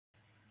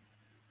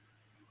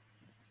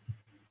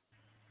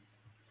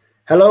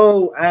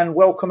Hello and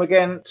welcome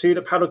again to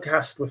the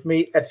Paddlecast with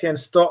me, Etienne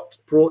Stott,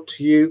 brought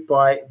to you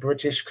by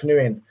British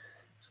Canoeing.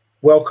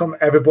 Welcome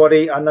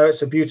everybody. I know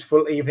it's a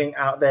beautiful evening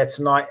out there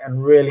tonight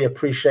and really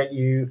appreciate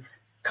you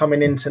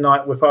coming in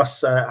tonight with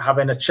us,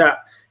 having a chat,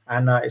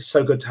 and it's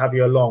so good to have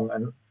you along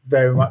and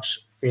very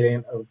much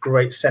feeling a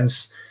great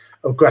sense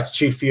of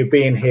gratitude for you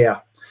being here.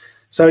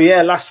 So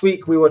yeah, last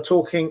week we were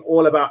talking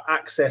all about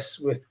access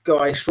with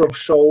Guy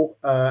Shrubsole,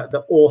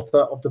 the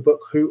author of the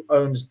book Who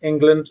Owns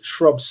England?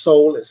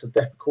 Shrubsole. It's a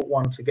difficult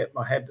one to get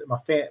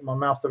my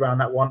mouth around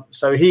that one.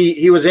 So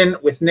he was in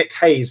with Nick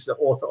Hayes, the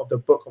author of the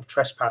Book of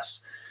Trespass.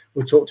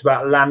 We talked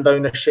about land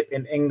ownership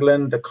in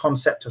England, the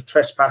concept of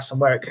trespass and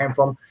where it came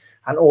from,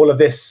 and all of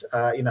this,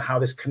 how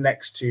this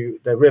connects to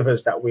the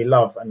rivers that we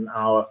love and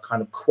our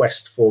kind of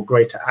quest for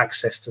greater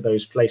access to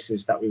those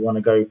places that we want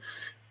to go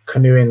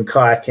canoeing,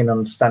 kayaking,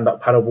 and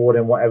stand-up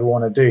paddleboarding, whatever we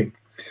want to do.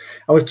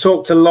 And we've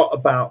talked a lot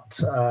about,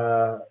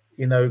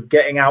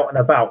 getting out and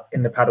about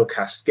in the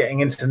Paddlecast,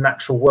 getting into the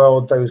natural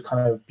world, those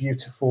kind of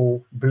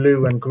beautiful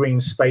blue and green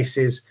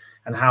spaces,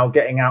 and how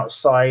getting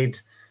outside,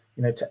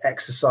 to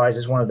exercise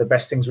is one of the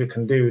best things we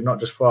can do, not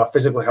just for our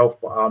physical health,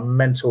 but our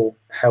mental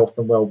health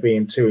and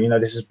well-being too.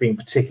 This has been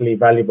particularly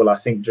valuable, I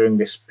think, during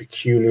this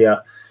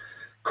peculiar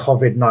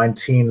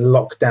COVID-19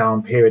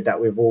 lockdown period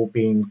that we've all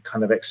been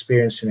kind of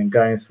experiencing and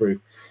going through.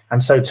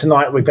 And so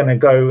tonight we're going to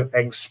go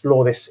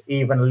explore this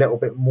even a little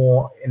bit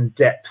more in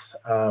depth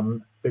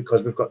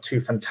because we've got two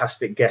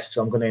fantastic guests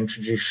who I'm going to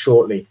introduce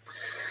shortly.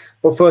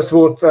 But first of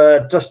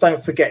all, just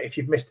don't forget, if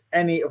you've missed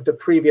any of the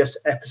previous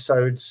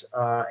episodes,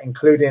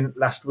 including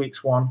last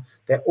week's one,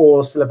 they're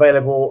all still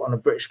available on the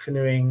British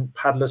Canoeing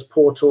Paddlers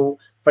portal,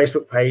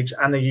 Facebook page,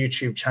 and the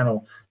YouTube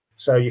channel.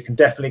 So you can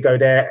definitely go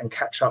there and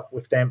catch up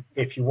with them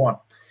if you want.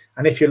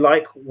 And if you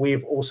like,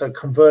 we've also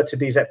converted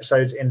these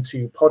episodes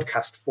into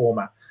podcast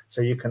format. So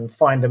you can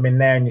find them in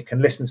there and you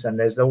can listen to them.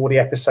 There's all the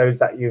episodes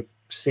that you've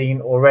seen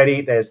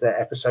already. There's the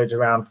episodes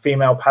around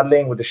female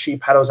paddling with the She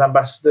Paddles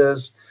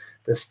ambassadors,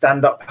 the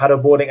stand-up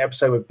paddleboarding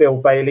episode with Bill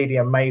Bailey, the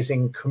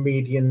amazing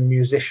comedian,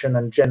 musician,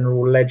 and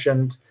general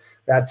legend.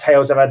 We had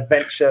Tales of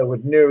Adventure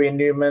with Nuri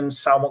Newman,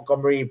 Sal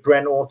Montgomery,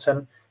 Brent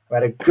Orton. We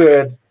had a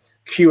good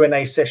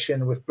Q&A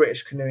session with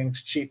British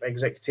Canoeing's Chief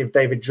Executive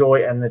David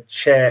Joy and the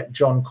Chair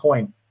John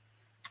Coyne.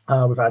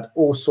 We've had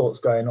all sorts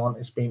going on.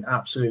 It's been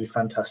absolutely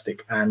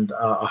fantastic, and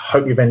I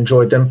hope you've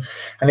enjoyed them.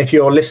 And if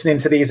you're listening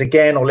to these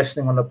again or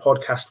listening on the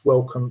podcast,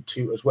 welcome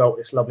to as well.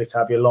 It's lovely to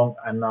have you along,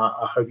 and I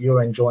hope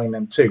you're enjoying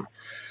them too.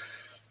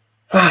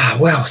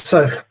 Well,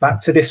 so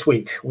back to this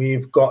week.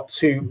 We've got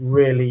two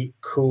really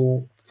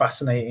cool,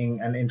 fascinating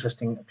and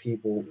interesting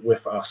people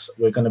with us.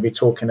 We're going to be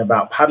talking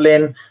about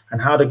paddling and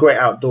how the great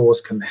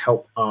outdoors can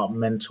help our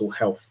mental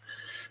health.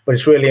 But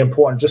it's really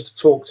important just to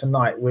talk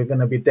tonight. We're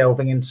going to be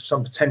delving into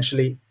some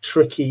potentially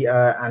tricky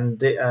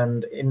and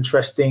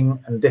interesting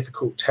and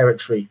difficult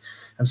territory.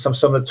 And some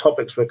of the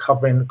topics we're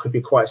covering could be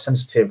quite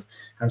sensitive.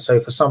 And so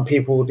for some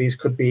people, these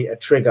could be a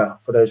trigger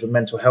for those with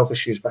mental health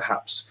issues,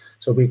 perhaps.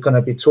 So we're going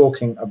to be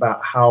talking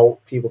about how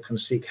people can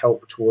seek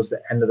help towards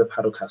the end of the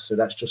Paddlecast. So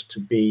that's just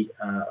to be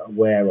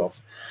aware of.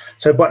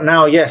 So, but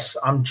now, yes,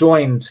 I'm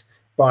joined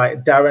by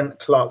Darren,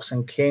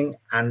 Clarkson-King,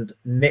 and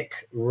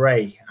Nick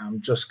Ray.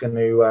 I'm just going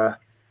to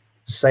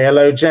say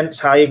hello, gents.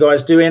 How are you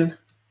guys doing?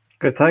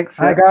 Good, thanks.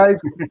 Hi, guys.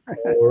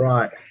 All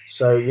right.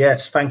 So,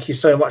 yes, thank you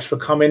so much for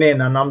coming in.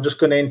 And I'm just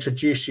going to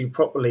introduce you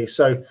properly.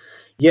 So,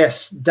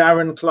 yes,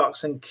 Darren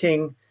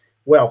Clarkson-King,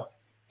 well,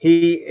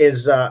 he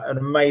is an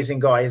amazing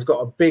guy. He's got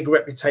a big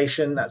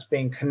reputation that's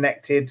being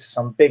connected to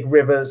some big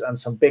rivers and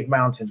some big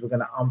mountains. We're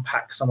going to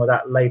unpack some of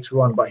that later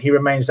on. But he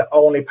remains the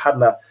only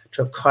paddler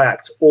to have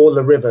kayaked all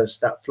the rivers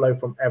that flow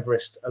from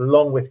Everest,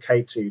 along with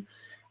K2.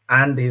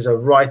 And he's a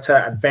writer,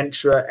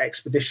 adventurer,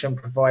 expedition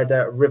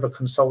provider, river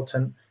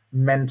consultant,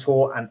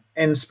 mentor, and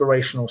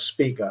inspirational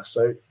speaker.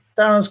 So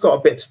Darren's got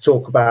a bit to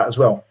talk about as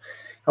well.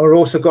 And we've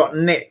also got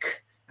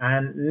Nick.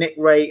 And Nick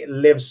Ray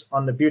lives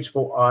on the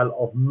beautiful Isle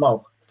of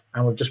Mull.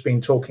 And we've just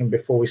been talking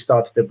before we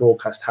started the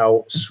broadcast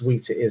how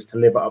sweet it is to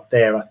live up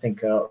there. I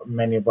think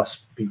many of us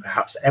be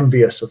perhaps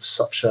envious of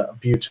such a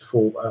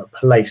beautiful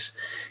place.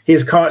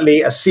 He's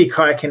currently a sea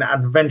kayaking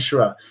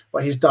adventurer,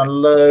 but he's done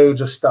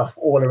loads of stuff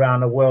all around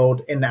the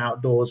world in the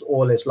outdoors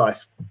all his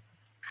life.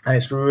 And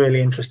it's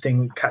really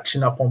interesting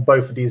catching up on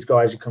both of these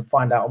guys. You can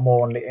find out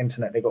more on the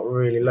internet. They've got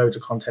really loads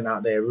of content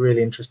out there,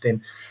 really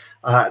interesting.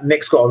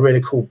 Nick's got a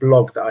really cool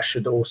blog that I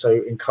should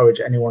also encourage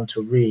anyone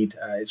to read.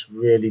 It's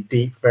really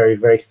deep, very,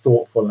 very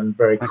thoughtful and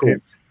very cool.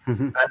 Okay.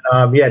 Mm-hmm.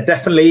 And yeah,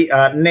 definitely.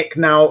 Nick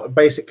now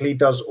basically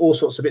does all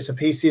sorts of bits and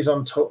pieces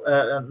on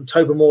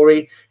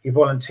Tobermory. He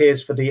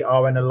volunteers for the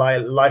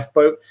RNLI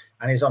lifeboat,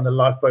 and he's on the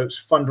lifeboat's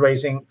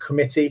fundraising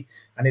committee.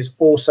 And he's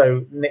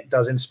also, Nick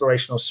does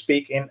inspirational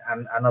speaking,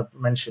 and I've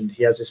mentioned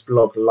he has this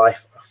blog,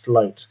 Life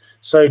Afloat.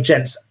 So,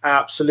 gents,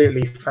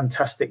 absolutely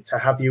fantastic to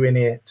have you in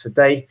here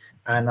today.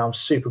 And I'm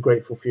super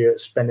grateful for you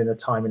spending the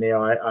time in here.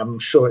 I'm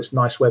sure it's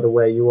nice weather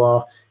where you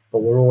are, but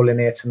we're all in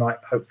here tonight.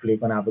 Hopefully, we're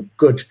going to have a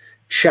good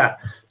chat.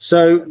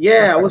 So,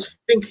 yeah, I was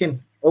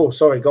thinking. Oh,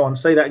 sorry. Go on.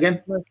 Say that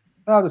again.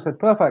 I just said,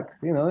 perfect.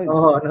 You know, it's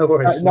No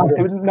worries.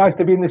 nice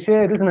to be in the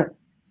shade, isn't it?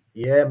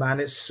 Yeah,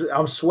 man,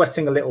 I'm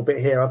sweating a little bit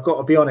here, I've got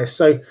to be honest.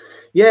 So,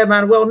 yeah,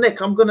 man. Well, Nick,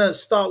 I'm going to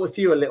start with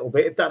you a little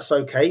bit, if that's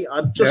okay.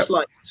 I'd just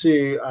like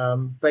to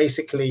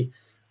basically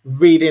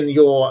read in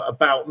your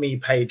About Me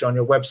page on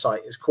your website.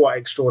 It's quite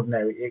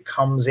extraordinary. It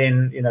comes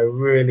in,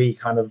 really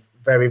kind of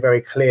very,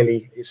 very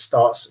clearly. It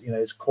starts,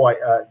 it's quite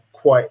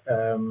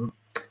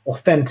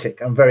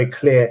authentic and very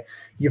clear.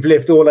 You've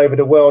lived all over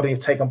the world and you've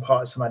taken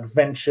part in some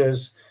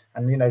adventures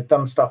and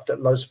done stuff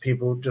that loads of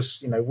people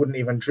just wouldn't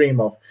even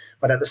dream of.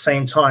 But at the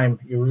same time,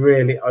 you're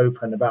really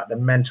open about the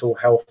mental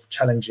health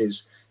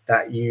challenges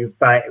that you've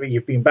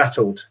been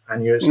battled,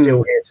 and you're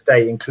still here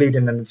today,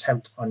 including an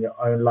attempt on your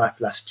own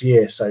life last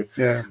year. So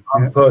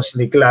I'm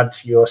personally glad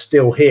you're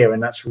still here,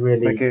 and that's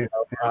really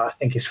I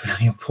think it's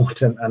really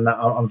important, and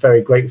I'm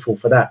very grateful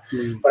for that.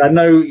 But I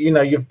know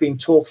you've been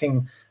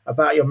talking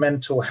about your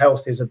mental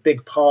health is a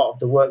big part of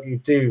the work you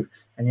do,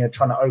 and you're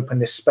trying to open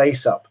this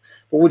space up.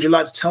 But would you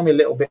like to tell me a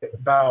little bit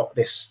about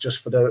this, just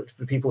for the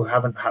people who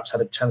haven't perhaps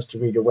had a chance to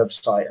read your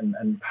website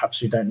and perhaps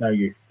who don't know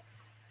you?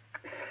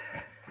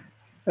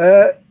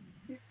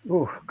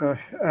 Oh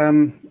gosh,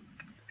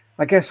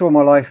 I guess all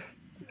my life,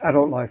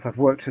 adult life, I've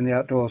worked in the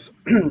outdoors.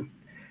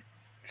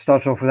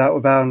 Started off with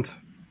Outward Bound,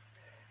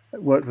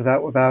 worked with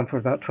Outward Bound for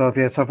about 12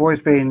 years. So I've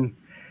always been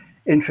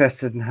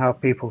interested in how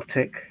people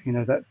tick,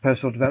 that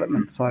personal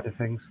development side of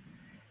things.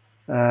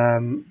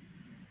 And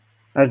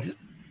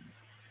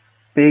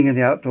being in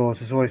the outdoors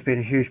has always been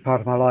a huge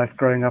part of my life.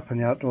 Growing up in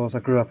the outdoors, I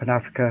grew up in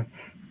Africa,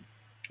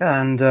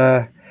 and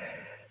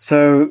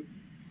so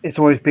it's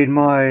always been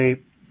my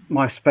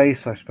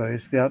space, I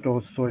suppose. The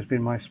outdoors has always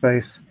been my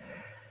space.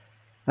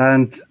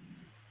 And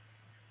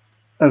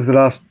over the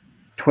last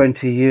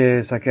 20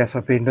 years, I guess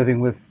I've been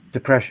living with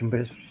depression, but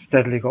it's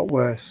steadily got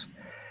worse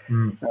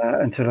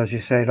until, as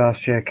you say,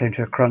 last year came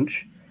to a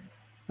crunch.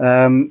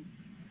 But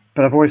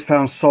I've always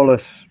found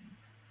solace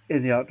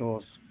in the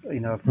outdoors.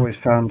 I've always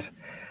found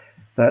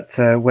that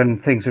when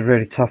things are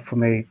really tough for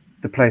me,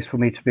 the place for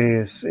me to be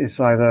is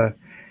either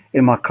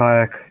in my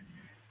kayak,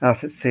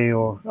 out at sea,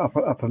 or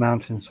up a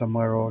mountain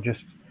somewhere, or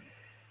just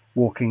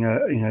walking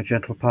a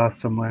gentle path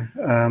somewhere.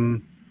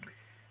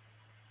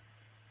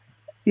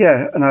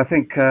 And I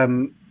think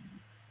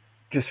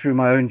just through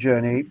my own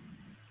journey,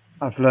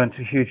 I've learned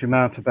a huge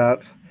amount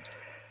about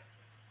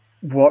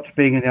what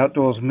being in the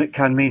outdoors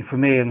can mean for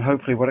me, and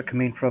hopefully what it can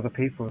mean for other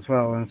people as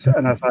well.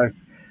 And as I've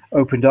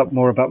opened up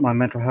more about my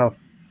mental health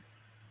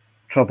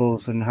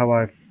troubles and how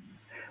I've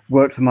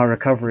worked on my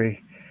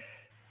recovery,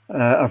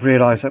 I've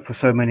realized that for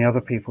so many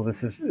other people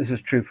this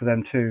is true for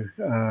them too,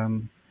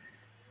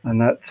 and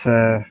that's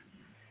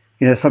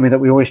something that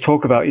we always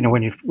talk about,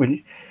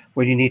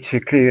 when you need to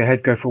clear your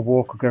head, go for a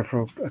walk or go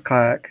for a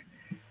kayak.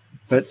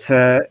 But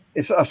I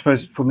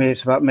suppose for me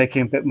it's about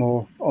making a bit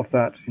more of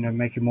that,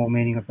 making more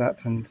meaning of that.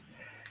 And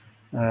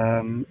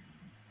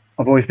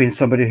I've always been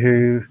somebody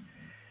who,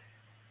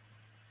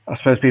 I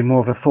suppose, been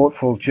more of a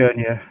thoughtful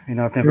journeyer.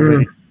 I've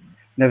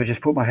never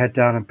just put my head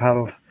down and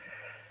paddled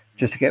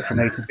just to get from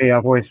A to B.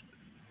 I've always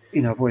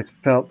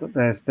felt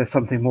that there's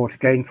something more to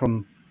gain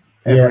from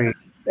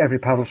every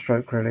paddle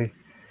stroke, really.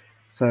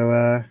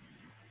 So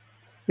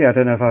I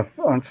don't know if I've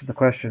answered the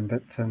question,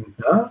 but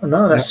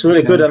no, that's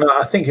really good, and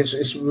I think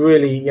it's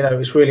really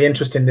it's really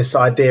interesting, this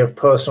idea of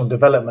personal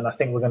development. I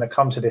think we're going to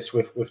come to this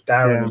with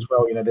Darren as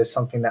well. There's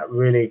something that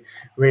really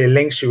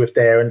links you with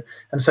Darren,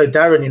 and so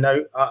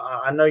Darren,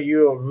 I know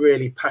you're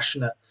really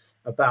passionate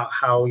about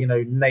how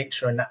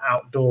nature and the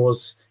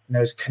outdoors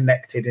is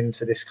connected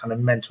into this kind of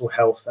mental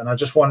health, and I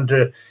just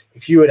wonder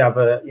if you would have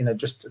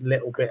just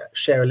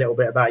share a little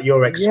bit about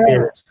your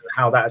experience and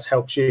how that has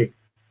helped you.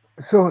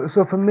 So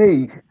for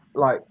me,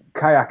 like,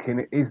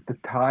 kayaking is the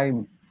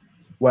time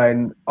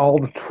when all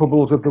the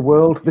troubles of the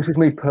world, this is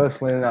me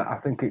personally, and I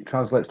think it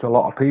translates to a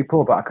lot of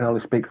people, but I can only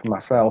speak for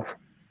myself.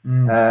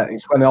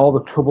 It's when all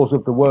the troubles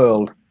of the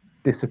world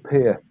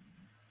disappear,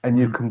 and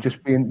you can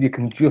just be in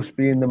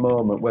the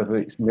moment, whether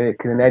it's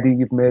making an eddy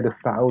you've made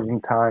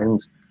 1,000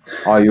 times,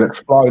 or you're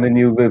exploring a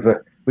new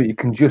river, but you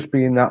can just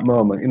be in that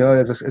moment.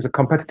 As a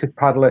competitive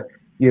paddler,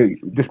 you're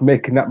just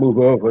making that move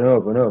over and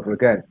over and over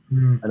again.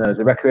 And as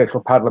a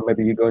recreational paddler,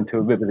 maybe you go into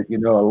a river that you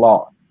know a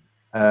lot,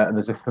 and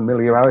there's a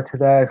familiarity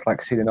there. It's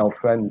like seeing an old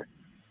friend.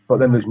 But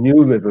then there's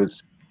new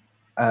rivers,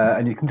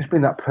 and you can just be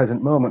in that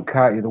present moment,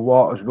 can't you? The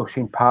water's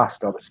rushing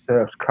past, or the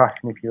surf's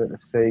crashing if you're at the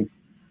sea,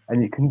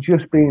 and you can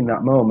just be in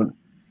that moment.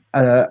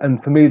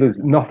 And for me, there's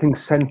nothing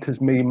centers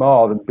me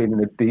more than being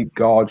in a deep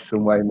gorge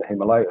somewhere in the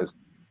Himalayas.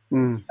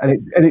 And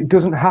it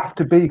doesn't have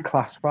to be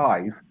class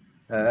 5.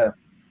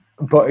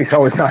 But it's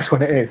always nice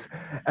when it is.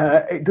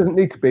 It doesn't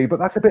need to be, but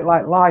that's a bit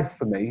like life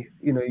for me.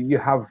 You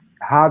have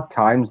hard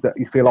times that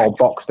you feel all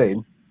boxed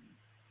in,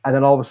 and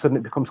then all of a sudden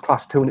it becomes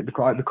class 2 and it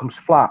becomes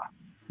flat.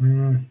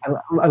 And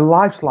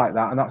life's like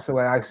that, and that's the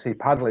way I see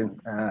paddling.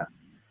 And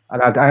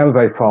I am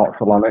very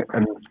thoughtful on it,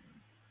 and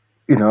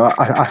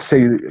I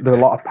see there are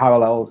a lot of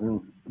parallels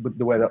in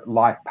the way that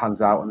life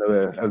pans out, and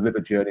a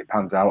river journey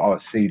pans out, or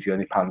a sea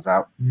journey pans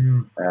out.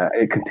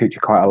 It can teach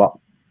you quite a lot.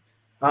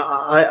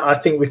 I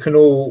think we can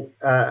all,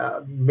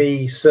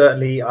 me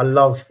certainly, I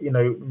love,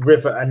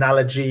 river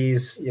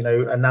analogies,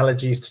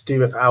 analogies to do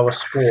with our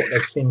sport.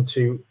 They seem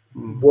to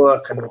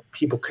work and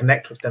people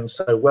connect with them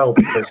so well,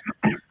 because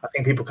I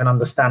think people can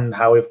understand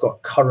how we've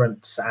got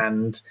currents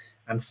and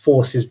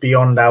forces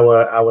beyond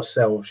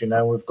ourselves.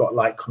 We've got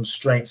like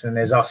constraints, and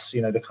there's us,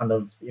 the kind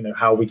of,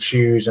 how we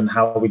choose and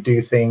how we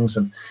do things.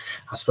 And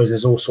I suppose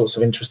there's all sorts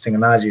of interesting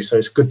analogies. So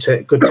it's good to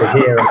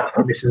hear. And I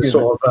think this is a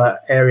sort of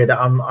area that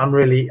I'm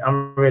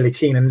really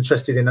keen and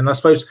interested in. And I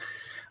suppose,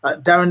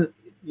 Darren,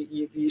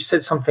 you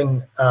said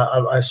something,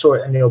 I saw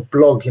it in your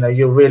blog,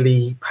 you're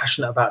really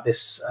passionate about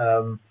this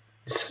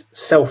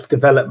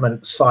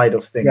self-development side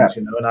of things,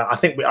 and I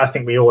think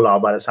we all are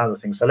by the sound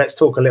of things. So let's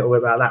talk a little bit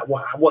about that.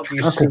 What do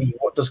you see?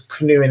 What does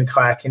canoeing,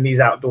 kayaking, these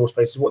outdoor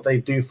spaces, what they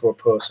do for a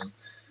person?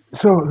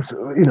 So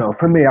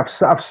for me,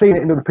 I've seen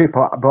it in other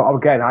people, but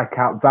again, I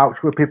can't vouch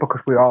for people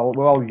because we're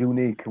all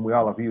unique and we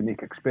all have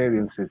unique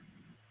experiences.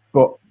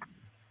 But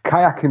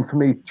kayaking for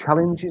me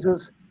challenges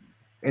us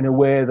in a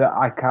way that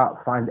I can't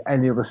find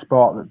any other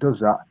sport that does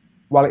that.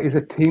 While it is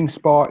a team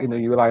sport,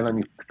 you rely on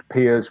your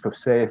peers for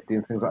safety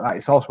and things like that.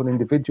 It's also an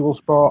individual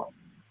sport,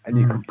 and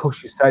you can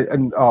push yourself,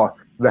 or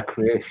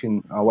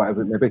recreation or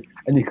whatever it may be,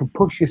 and you can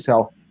push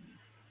yourself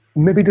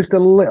maybe just a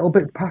little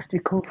bit past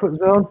your comfort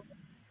zone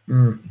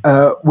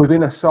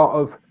within a sort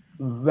of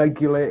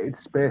regulated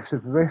space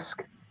of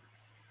risk,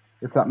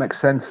 if that makes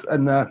sense.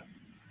 And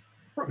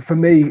for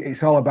me,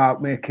 it's all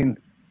about making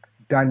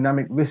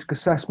dynamic risk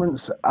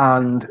assessments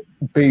and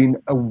being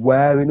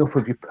aware enough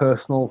of your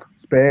personal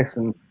space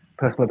and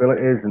personal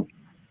abilities and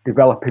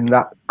developing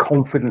that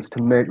confidence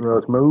to make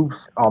those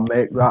moves or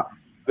make that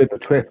river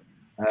trip,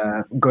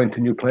 going to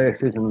new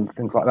places and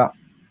things like that.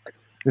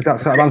 Does that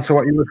sort of answer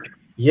what you were?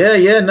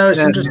 Yeah, no, it's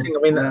interesting.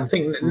 I mean, I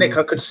think, Nick,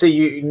 I could see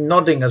you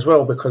nodding as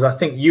well, because I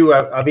think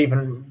I've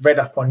even read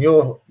up on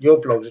your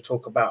blog to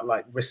talk about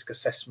like risk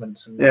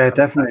assessments and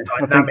definitely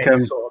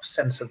dynamic sort of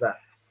sense of that.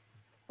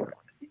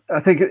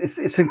 I think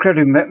it's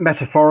incredibly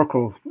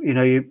metaphorical.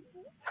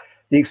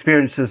 The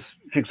experiences,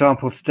 for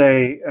example,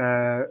 today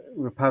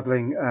we were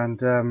paddling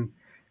and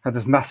had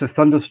this massive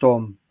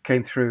thunderstorm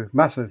came through,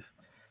 massive,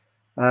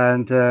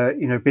 and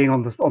being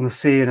on the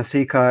sea in a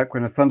sea kayak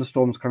when a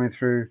thunderstorm's coming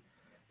through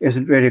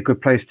isn't really a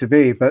good place to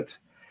be. But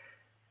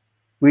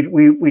we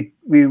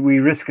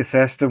risk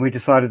assessed and we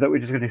decided that we're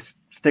just going to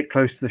stick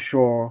close to the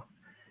shore,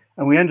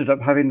 and we ended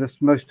up having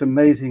this most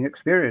amazing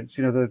experience.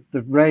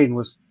 The rain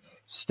was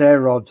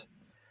stair rod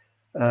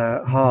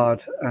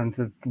hard, and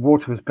the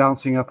water was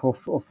bouncing up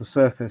off the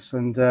surface,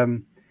 and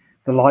the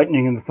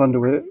lightning and the thunder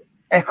were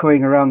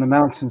echoing around the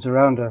mountains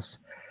around us.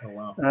 Oh,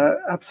 wow.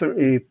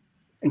 Absolutely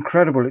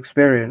incredible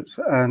experience,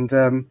 and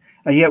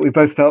yet we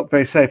both felt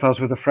very safe. I was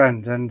with a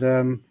friend, and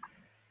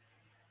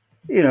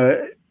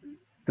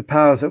the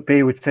powers that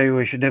be would say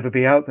we should never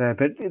be out there,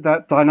 but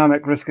that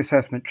dynamic risk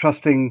assessment,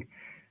 trusting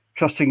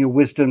your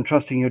wisdom,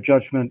 trusting your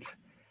judgment,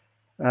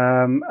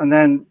 and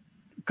then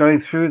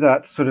going through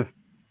that sort of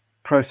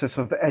process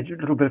of a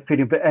little bit,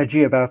 feeling a bit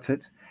edgy about it,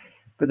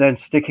 but then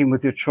sticking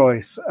with your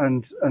choice,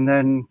 and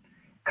then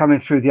coming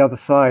through the other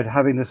side,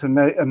 having this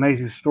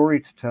amazing story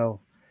to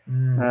tell.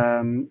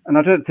 And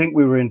I don't think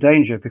we were in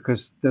danger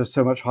because there was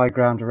so much high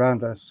ground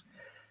around us,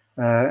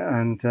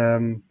 and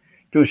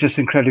it was just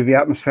incredibly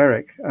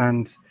atmospheric.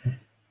 And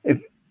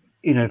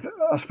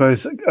I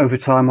suppose over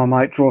time I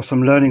might draw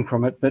some learning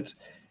from it, but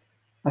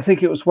I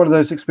think it was one of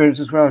those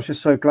experiences where I was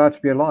just so glad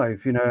to be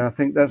alive. I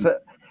think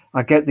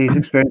I get these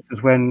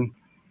experiences when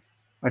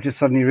I just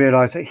suddenly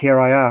realize that here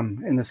I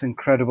am in this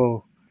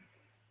incredible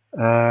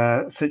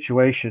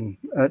situation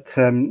that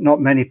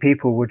not many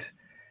people would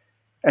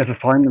ever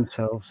find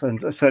themselves. And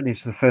certainly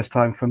it's the first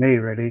time for me,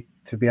 really,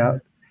 to be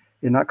out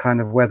in that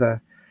kind of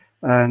weather.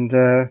 And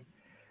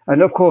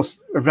of course,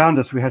 around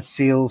us, we had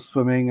seals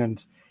swimming, and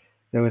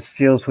there were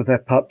seals with their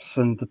pups,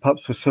 and the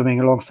pups were swimming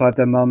alongside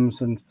their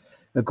mums, and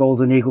a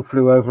golden eagle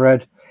flew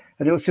overhead.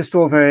 And it was just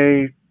all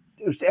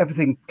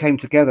everything came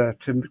together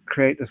to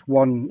create this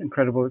one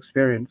incredible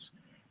experience,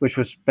 which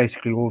was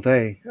basically all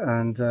day.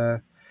 And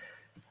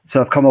so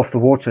I've come off the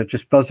water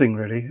just buzzing,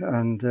 really.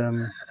 And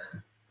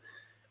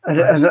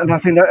I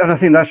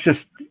think that's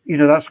just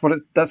that's what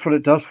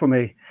it does for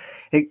me.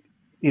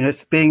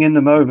 It's being in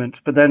the moment,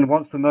 but then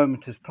once the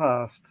moment is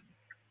past,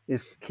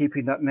 is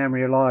keeping that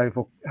memory alive,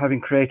 or having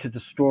created the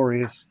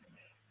story is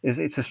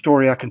it's a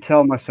story I can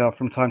tell myself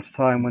from time to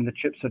time when the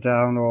chips are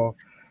down, or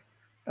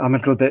I'm a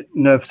little bit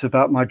nervous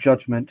about my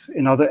judgment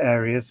in other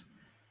areas.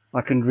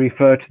 I can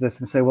refer to this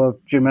and say, well, do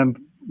you remember,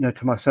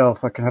 to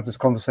myself, I can have this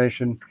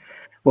conversation.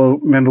 Well,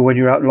 remember when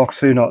you were out Loch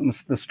Sunot and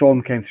the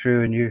storm came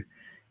through and you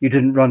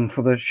didn't run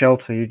for the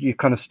shelter, you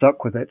kind of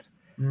stuck with it,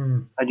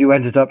 and you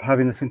ended up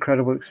having this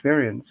incredible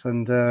experience.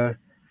 And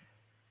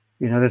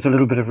there's a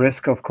little bit of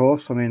risk, of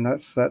course. I mean,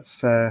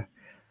 that's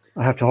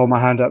I have to hold my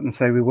hand up and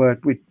say we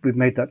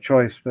made that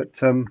choice, but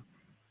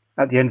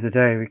at the end of the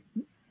day,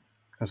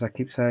 as I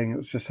keep saying, it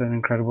was just an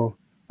incredible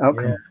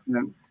outcome.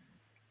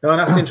 No, and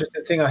that's the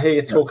interesting thing. I hear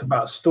you talk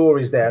about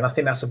stories there, and I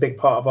think that's a big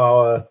part of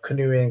our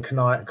canoeing,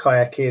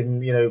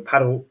 kayaking,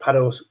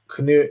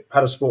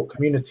 paddle sport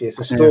community. It's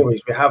the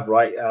stories we have,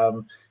 right?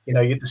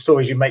 The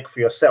stories you make for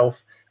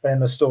yourself, and then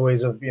the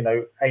stories of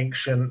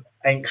ancient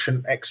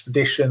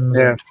expeditions.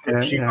 Yeah,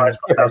 and you guys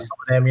must have some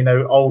of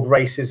them, old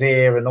races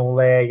here and all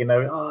there.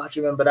 Oh, do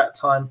you remember that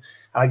time?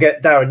 I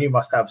get, Darren, you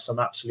must have some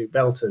absolute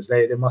belters.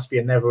 There must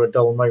be never a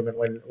dull moment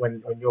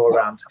when you're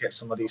around to get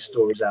some of these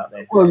stories out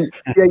there. Well,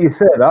 yeah, you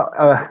say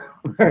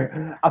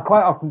that. I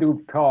quite often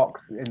do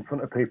talks in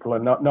front of people,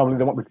 and normally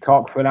they want me to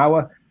talk for an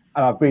hour,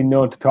 and I've been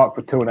known to talk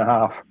for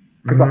 2.5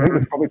 because I think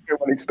there's probably too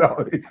many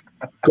stories.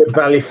 Good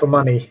value for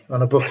money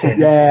on a booking.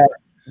 Yeah,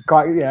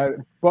 quite. Yeah,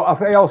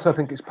 but I also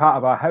think it's part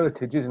of our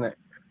heritage, isn't it?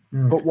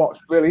 But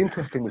what's really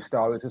interesting with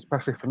stories,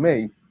 especially for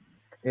me,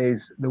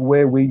 is the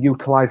way we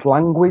utilise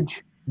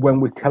language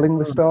when we're telling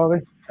the story.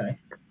 Okay.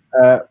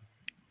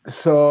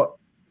 So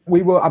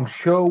I'm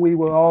sure we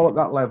were all at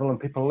that level, and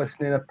people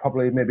listening are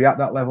probably maybe at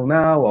that level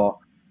now, or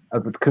I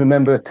can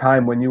remember a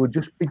time when you were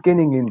just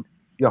beginning in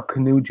your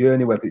canoe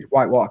journey, whether it's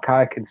whitewater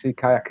kayaking, sea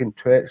kayaking,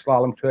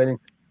 slalom training,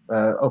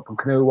 open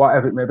canoe,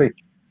 whatever it may be.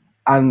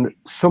 And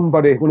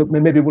somebody,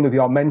 maybe one of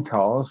your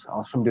mentors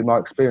or somebody more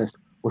experienced,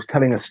 was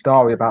telling a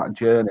story about a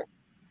journey.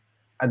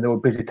 And they were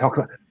busy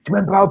talking about, do you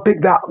remember how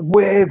big that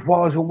wave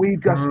was? And we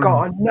just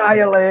got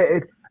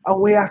annihilated. And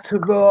we had to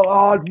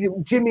go,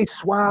 Jimmy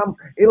swam,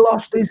 he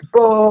lost his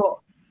boat.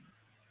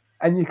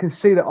 And you can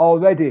see that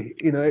already,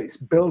 it's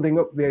building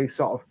up the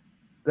sort of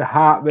the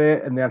heart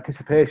rate and the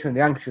anticipation and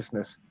the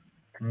anxiousness.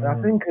 And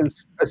I think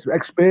as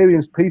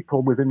experienced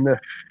people within the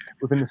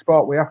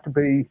sport, we have to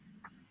be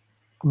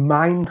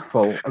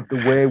mindful of the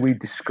way we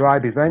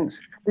describe events.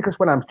 Because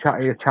when I'm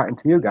chatting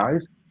to you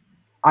guys,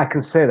 I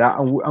can say that,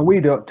 and we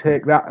don't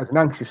take that as an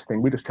anxious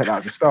thing. We just take that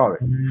as a story.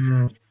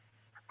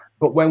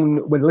 But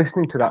when we're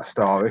listening to that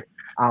story,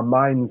 our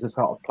minds are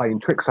sort of playing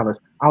tricks on us.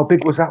 How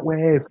big was that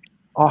wave?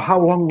 Or how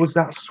long was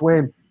that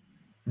swim?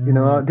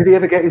 Did he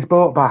ever get his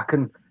boat back?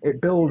 And it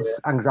builds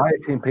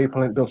anxiety in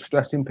people, and it builds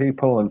stress in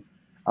people. And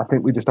I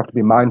think we just have to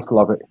be mindful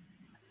of it.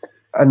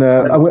 And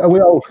we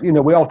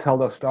all tell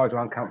those stories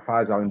around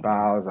campfires or in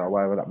bars or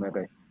wherever that may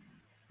be.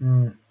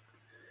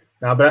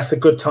 Now, but that's the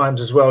good times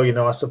as well,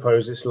 I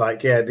suppose. It's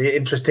like,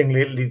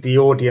 the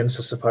audience,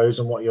 I suppose,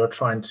 and what you're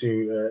trying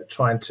to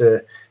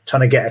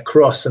get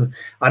across. And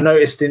I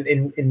noticed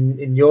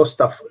in your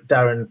stuff,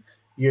 Darren,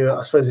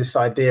 I suppose this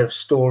idea of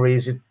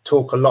stories, you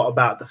talk a lot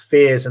about the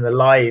fears and the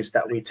lies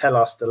that we tell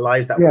we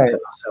tell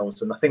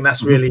ourselves. And I think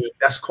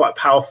that's quite a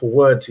powerful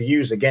word to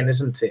use again,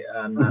 isn't it?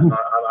 And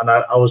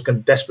I was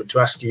desperate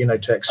to ask you,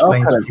 to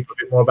explain to people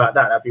a bit more about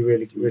that. That'd be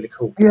really, really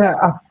cool. Yeah,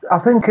 I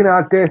think in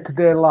our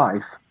day-to-day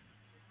life,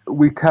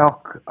 we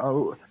talk,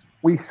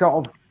 we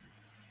sort of,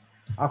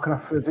 how can I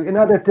phrase it? In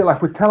our day-to-day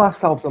life, we tell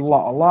ourselves a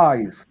lot of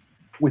lies.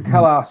 We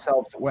tell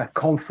ourselves that we're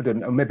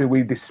confident, and maybe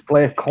we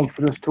display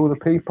confidence to other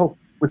people.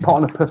 We put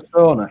on a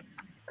persona,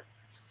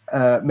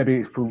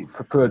 maybe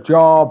for a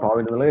job or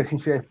in a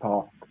relationship,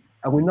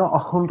 and we're not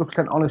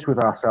 100% honest with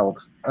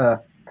ourselves.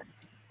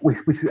 We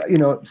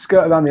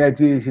skirt around the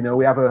edges.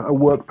 We have a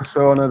work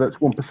persona that's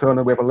one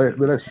persona. We have a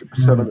relationship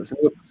persona that's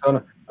another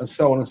persona, and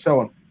so on and so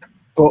on.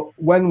 But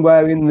when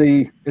we're in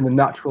the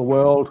natural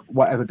world,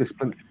 whatever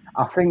discipline,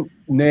 I think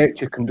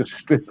nature can just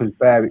strip us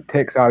bare. It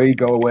takes our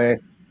ego away.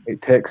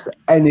 It takes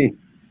any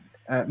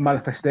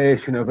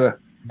manifestation of an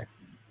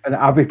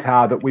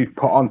avatar that we've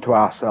put onto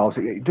ourselves.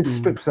 It just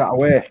strips that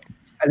away.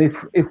 And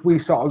if we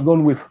sort of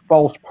run with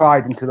false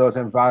pride into those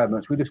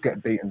environments, we just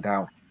get beaten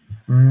down.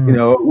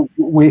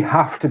 We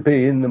have to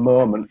be in the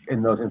moment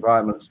in those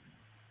environments.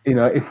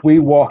 If we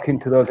walk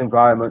into those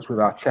environments with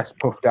our chest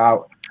puffed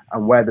out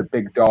and we're the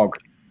big dog,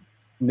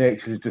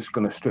 nature's just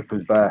going to strip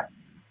us bare.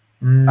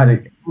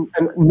 And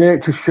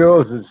nature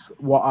shows us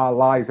what our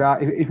lies are.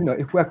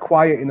 If we're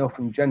quiet enough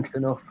and gentle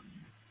enough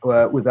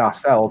with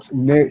ourselves,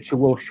 nature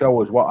will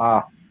show us what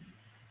our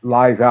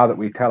lies are that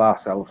we tell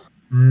ourselves.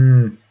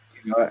 And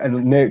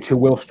nature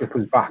will strip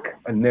us back,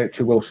 and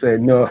nature will say,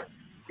 no,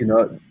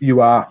 you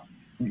are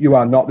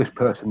not this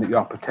person that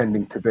you're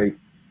pretending to be.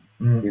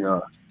 And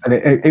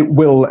it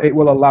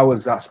will allow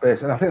us that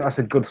space, and I think that's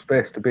a good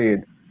space to be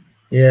in.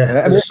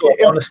 There's a sort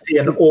of honesty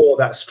and awe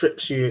that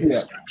strips you.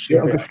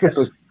 It'll just strip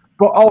us.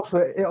 But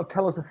also, it'll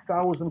tell us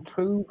 1,000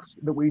 truths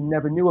that we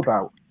never knew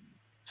about.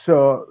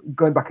 So,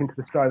 going back into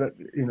the story that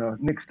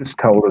Nick's just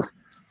told us,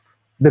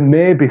 there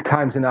may be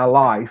times in our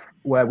life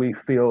where we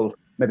feel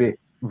maybe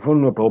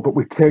vulnerable, but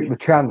we take the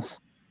chance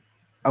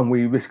and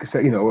we risk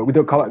assessment. We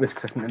don't call it risk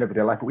assessment in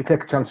everyday life, but we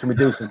take a chance and we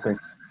do something,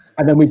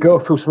 and then we go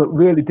through something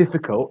really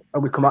difficult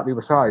and we come out the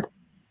other side.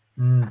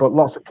 But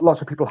lots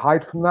of people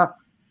hide from that.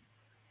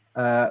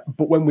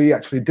 But when we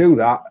actually do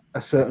that,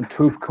 a certain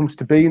truth comes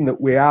to being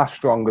that we are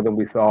stronger than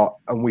we thought,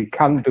 and we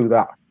can do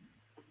that.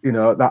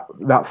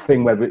 That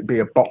thing, whether it be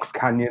a box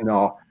canyon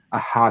or a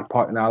hard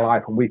point in our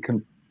life, and we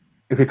can,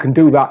 if we can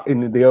do that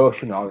in the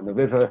ocean or in the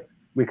river,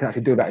 we can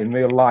actually do that in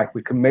real life.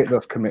 We can make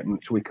those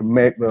commitments. We can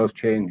make those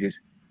changes.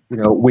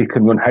 We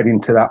can run head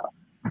into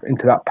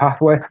that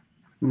pathway.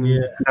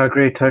 Yeah. I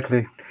agree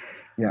totally.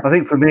 Yeah. I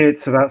think for me,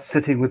 it's about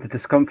sitting with the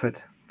discomfort.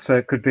 So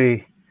it could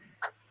be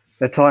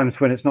there are times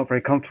when it's not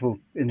very comfortable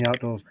in the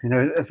outdoors. You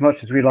know, as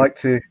much as we like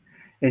to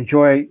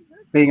enjoy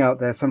being out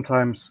there,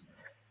 sometimes,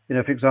 you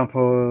know, for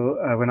example,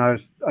 when I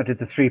did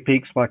the 3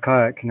 Peaks by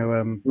kayak, you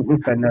know,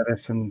 Ben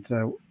Nevis and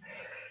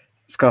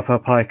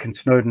Scarfell Pike and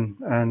Snowdon,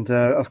 and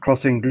I was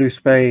crossing Luce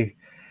Bay,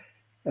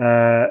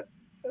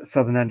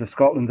 southern end of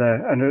Scotland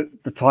there, and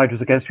the tide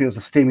was against me. It was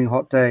a steaming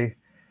hot day,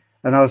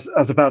 and I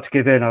was about to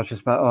give in. I was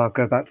just about, I'll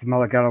go back to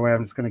Mulla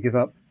I'm just going to give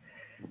up.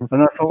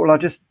 And I thought, well, I'll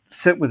just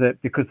sit with it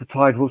because the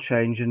tide will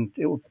change, and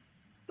it will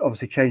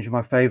obviously change in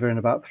my favor in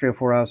about 3 or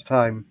 4 hours'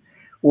 time.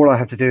 All I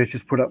have to do is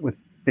just put up with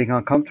being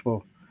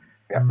uncomfortable.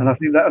 Yeah. And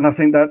I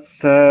think that's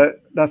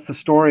the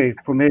story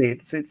for me.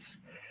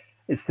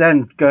 It's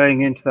then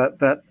going into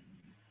that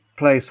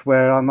place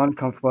where I'm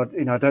uncomfortable.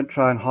 You know, I don't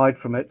try and hide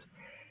from it.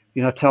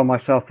 You know, tell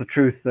myself the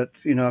truth that,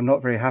 you know, I'm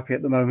not very happy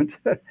at the moment,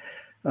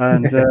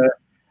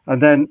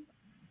 and then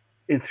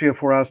in 3 or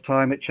 4 hours'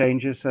 time it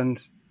changes, and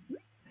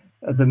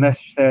the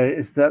message there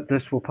is that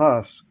this will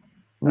pass.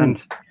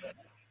 And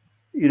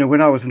you know,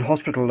 when I was in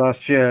hospital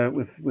last year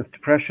with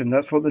depression,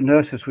 that's what the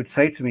nurses would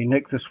say to me: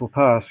 Nick, this will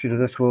pass. You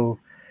know,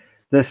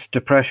 this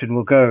depression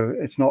will go.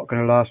 It's not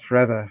going to last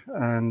forever.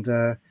 And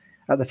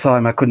at the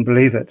time, I couldn't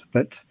believe it.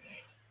 But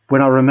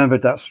when I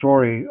remembered that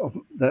story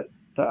that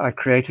I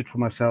created for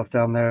myself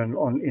down there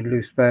in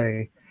Luce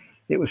Bay,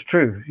 it was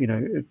true. You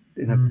know,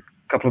 in a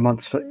couple of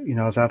months, you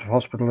know, I was out of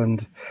hospital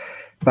and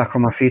back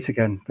on my feet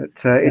again. But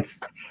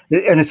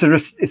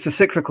it's a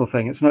cyclical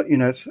thing. It's not, you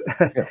know, it's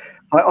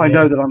I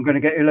know that I'm going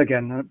to get ill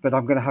again, but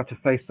I'm going to have to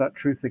face that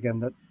truth again,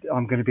 that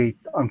I'm going to be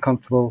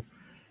uncomfortable,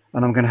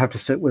 and I'm going to have to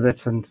sit with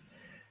it. And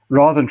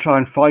rather than try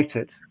and fight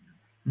it,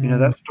 you know,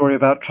 that story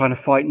about trying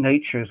to fight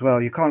nature as well.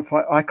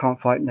 I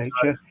can't fight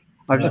nature.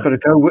 I've just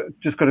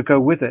got to go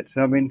with it.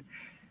 I mean,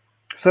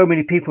 so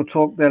many people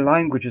talk their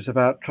languages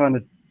about trying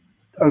to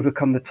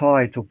overcome the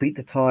tides or beat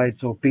the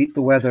tides or beat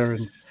the weather,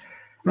 and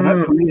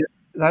that, for me,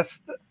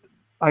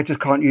 I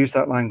just can't use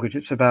that language.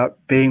 It's about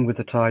being with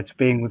the tides,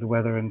 being with the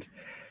weather, and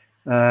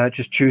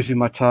just choosing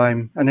my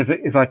time. And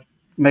if I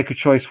make a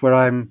choice where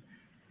I'm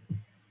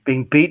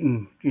being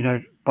beaten, you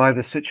know, by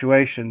the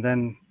situation,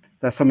 then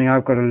that's something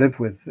I've got to live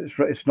with.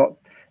 It's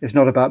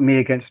not about me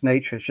against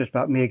nature. It's just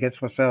about me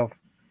against myself.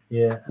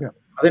 Yeah.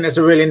 I think there's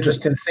a really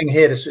interesting thing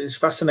here. It's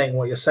fascinating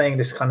what you're saying.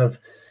 This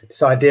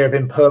idea of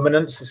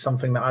impermanence is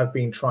something that I've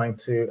been trying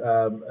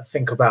to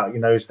think about. You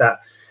know, is that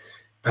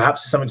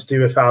perhaps it's something to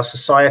do with our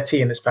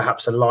society, and it's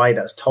perhaps a lie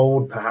that's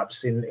told,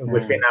 perhaps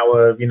within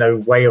our, you know,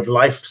 way of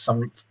life,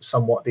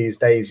 somewhat these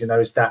days. You know,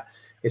 is that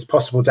it's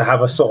possible to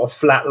have a sort of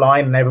flat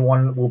line and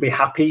everyone will be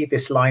happy.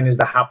 This line is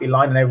the happy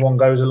line, and everyone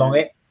goes along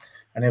it.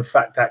 And in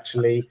fact,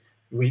 actually,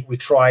 we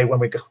try when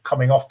we're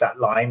coming off that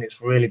line,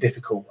 it's really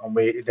difficult, and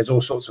there's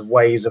all sorts of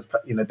ways of,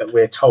 you know, that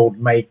we're told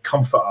may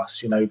comfort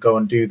us, you know, go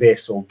and do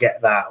this or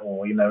get that,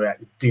 or, you know,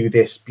 do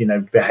this, you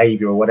know,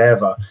 behavior or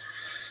whatever.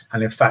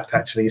 And in fact,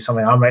 actually,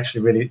 something I'm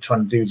actually really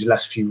trying to do the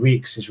last few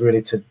weeks is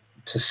really to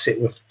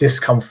sit with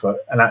discomfort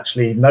and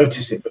actually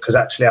notice it, because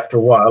actually after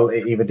a while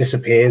it either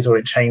disappears or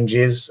it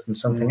changes and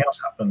something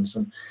else happens.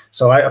 And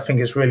so I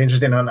think it's really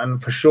interesting,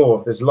 and for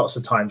sure there's lots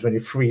of times when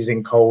you're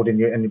freezing cold in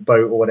your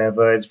boat or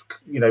whatever. It's,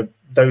 you know,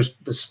 the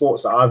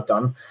sports that I've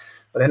done,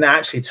 but then they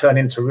actually turn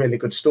into really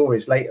good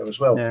stories later as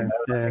well. You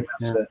know? I think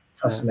that's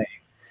fascinating.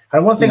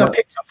 And one thing I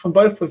picked up from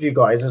both of you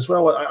guys as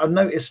well, I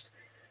noticed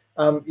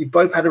you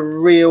both had a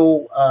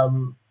real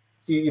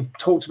you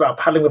talked about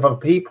paddling with other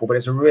people, but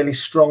it's a really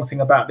strong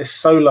thing about this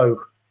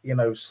solo, you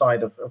know,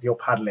 side of your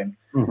paddling.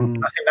 I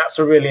think that's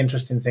a really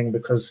interesting thing,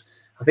 because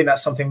I think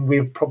that's something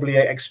we've probably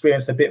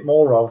experienced a bit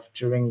more of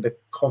during the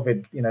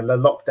COVID, you know, the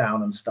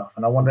lockdown and stuff.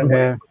 And I wonder what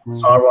your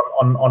thoughts are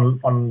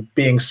on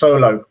being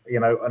solo, you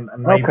know, and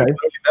maybe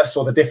loneliness,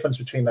 or the difference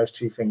between those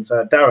two things.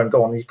 Darren,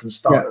 go on, you can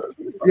start.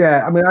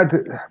 Yeah, I mean,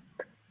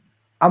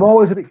 I'm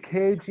always a bit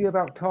cagey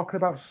about talking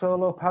about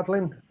solo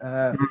paddling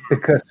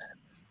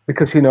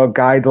because, you know,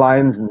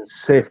 guidelines and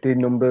safety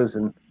numbers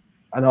and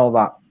all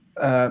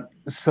that.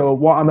 So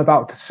what I'm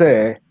about to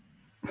say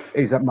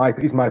is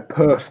my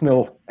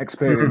personal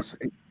experience.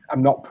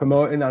 I'm not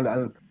promoting, and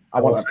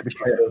I want to be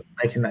clear.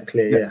 Making that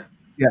clear,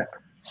 yeah.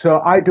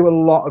 So I do a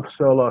lot of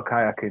solo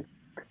kayaking.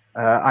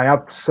 I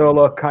have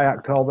solo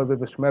kayaked all the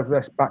rivers from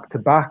Everest back to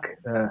back.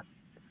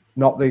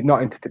 Not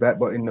into Tibet,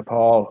 but in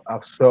Nepal.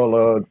 I've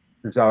soloed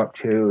the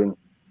Zarchu and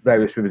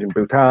various rivers in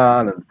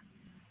Bhutan and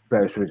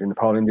various rivers in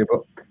Nepal and India.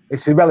 But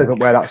it's irrelevant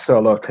where that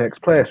solo takes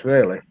place,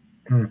 really.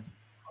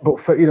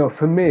 But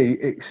for me,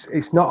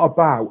 it's not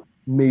about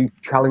me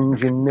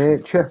challenging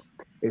nature.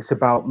 It's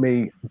about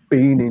me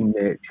being in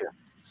nature.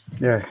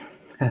 Yeah.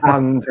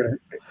 and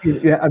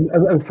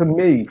for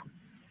me,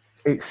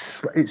 it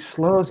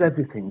slows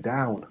everything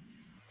down.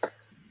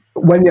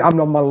 When I'm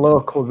on my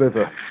local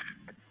river,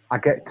 I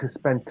get to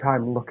spend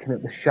time looking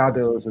at the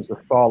shadows as they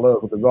fall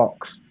over the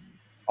rocks,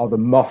 or the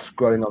moss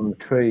growing on the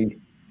tree.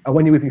 And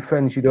when you're with your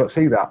friends, you don't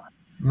see that.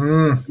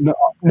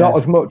 Not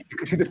as much,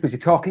 because you're just busy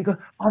talking. You go,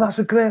 oh, that's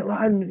a great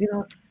line, you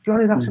know,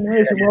 Johnny, that's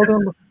amazing, well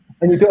done.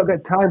 And you don't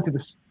get time to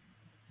just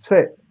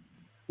sit.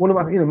 One of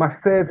my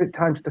favourite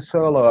times to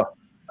solo,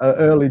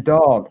 early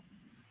dawn,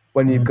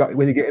 when you get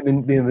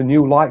the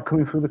new light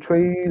coming through the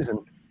trees, and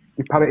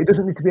you paddle. It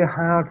doesn't need to be a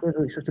hard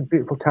river. It's just a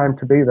beautiful time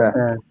to be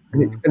there,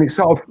 and it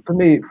sort of, for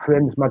me, it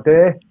frames my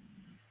day.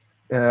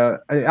 And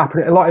it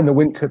happens a lot in the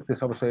winter,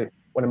 because obviously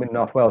when I'm in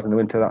North Wales in the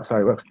winter, that's how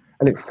it works,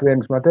 and it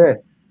frames my day.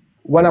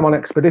 When I'm on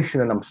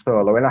expedition and I'm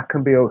solo, and I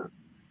can be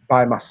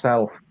by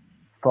myself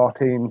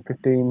 14,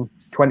 15,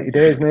 20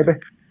 days maybe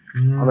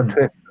on a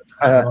trip.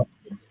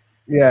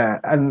 Yeah,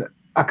 and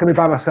I can be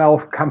by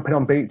myself, camping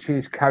on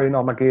beaches, carrying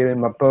all my gear in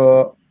my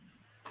boat.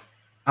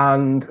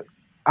 And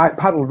I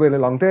paddle really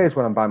long days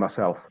when I'm by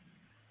myself.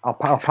 I'll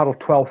paddle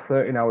 12,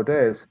 13-hour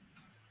days,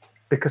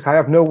 because I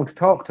have no one to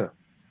talk to.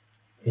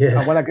 Yeah.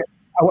 And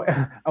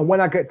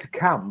when I get to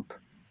camp,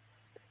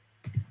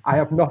 I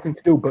have nothing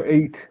to do but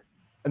eat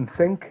and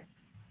think.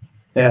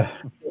 Yeah.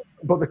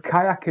 But the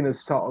kayaking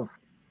is sort of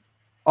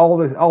all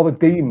the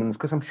demons,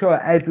 because I'm sure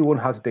everyone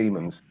has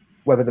demons,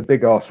 whether they're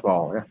big or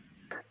small. Yeah.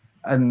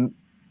 And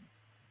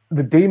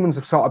the demons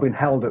have sort of been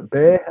held at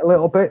bay a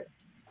little bit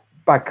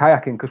by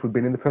kayaking, because we've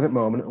been in the present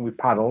moment and we've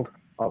paddled,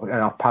 and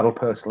I've paddled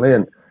personally,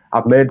 and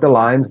I've made the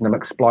lines and I'm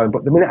exploring.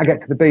 But the minute I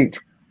get to the beach,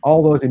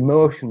 all those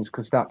emotions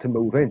can start to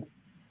move in,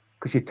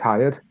 because you're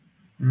tired.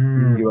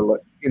 You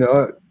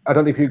know, I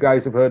don't know if you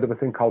guys have heard of a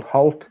thing called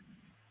HALT,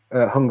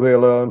 hungry,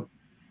 alone,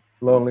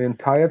 lonely, and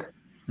tired.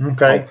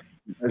 Okay. HALT,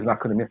 there's an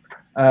acronym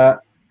here.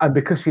 And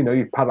because, you know,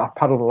 I've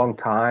paddled a long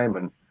time,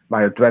 and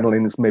my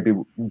adrenaline's maybe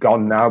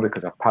gone now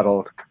because I've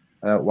paddled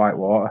white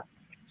water.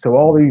 So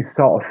all these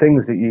sort of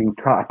things that you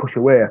try to push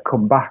away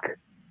come back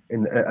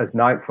as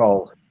night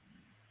falls,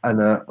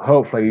 and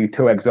hopefully you're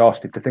too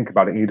exhausted to think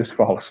about it, and you just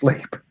fall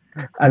asleep,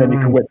 and then you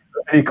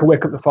can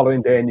wake up the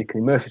following day, and you can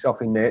immerse yourself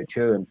in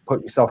nature and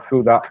put yourself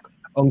through that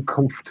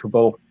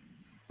uncomfortable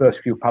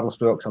first few paddle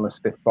strokes on a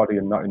stiff body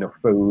and not enough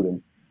food,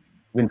 and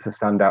rinse the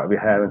sand out of your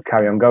hair and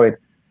carry on going.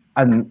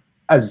 And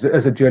as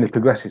a journey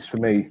progresses for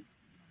me,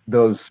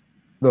 those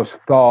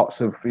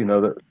thoughts of, you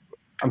know, that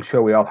I'm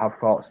sure we all have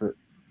thoughts that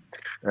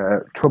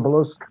trouble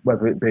us,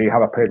 whether it be,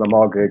 have I paid my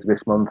mortgage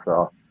this month,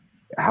 or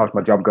how's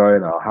my job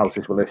going, or how's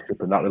this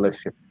relationship and that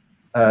relationship,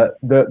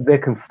 they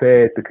can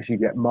fade because you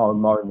get more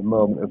and more in the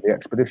moment of the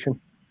expedition.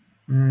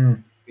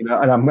 You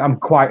know, and I'm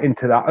quite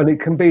into that. And it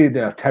can be, you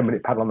know, a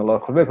 10-minute paddle on the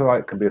local river, or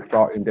it can be a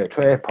 14-day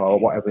trip, or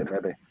whatever it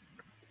may be.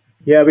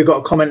 Yeah, we've got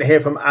a comment here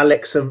from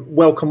Alex.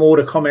 Welcome all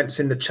the comments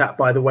in the chat,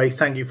 by the way.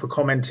 Thank you for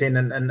commenting,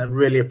 and I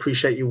really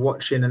appreciate you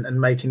watching and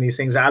making these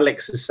things.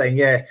 Alex is saying,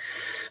 yeah,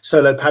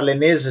 solo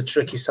paddling is a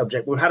tricky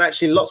subject. We've had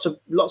actually lots of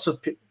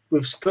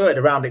we've skirted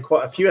around it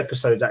quite a few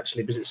episodes,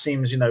 actually, because it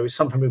seems, you know, it's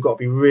something we've got to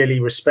be really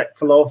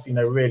respectful of, you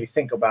know, really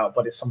think about,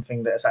 but it's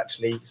something that's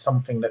actually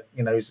something that,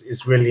 you know,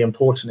 is really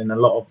important in a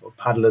lot of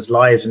paddlers'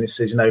 lives. And it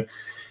says, you know,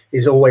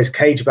 he's always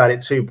caged about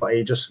it too, but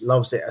he just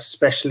loves it,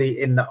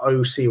 especially in the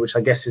OC, which I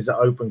guess is the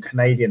Open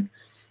Canadian.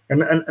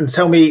 And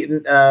tell me,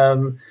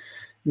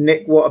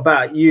 Nick, what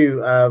about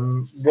you?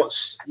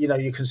 What's, you know,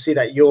 you can see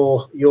that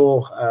your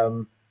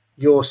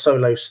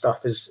solo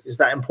stuff, is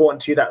that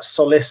important to you? That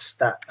solace,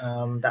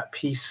 that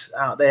peace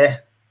out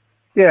there?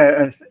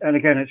 Yeah, and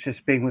again, it's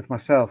just being with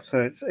myself. So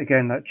it's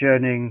again that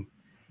journeying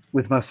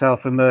with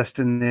myself, immersed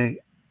in the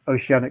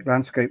oceanic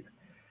landscape.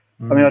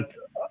 I mean,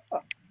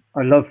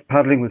 I love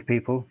paddling with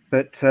people,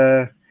 but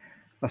I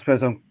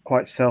suppose I'm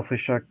quite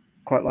selfish. I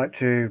quite like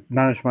to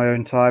manage my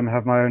own time,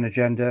 have my own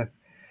agenda.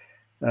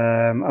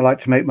 I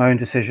like to make my own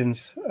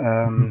decisions.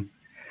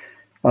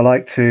 I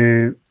like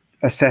to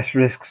assess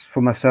risks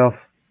for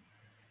myself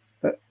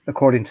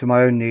according to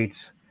my own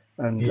needs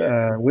and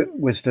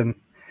wisdom.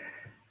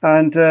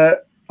 And I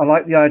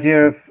like the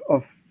idea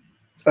of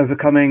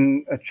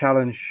overcoming a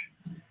challenge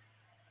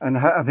and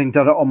having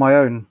done it on my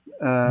own.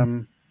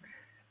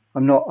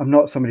 I'm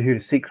not somebody who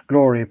seeks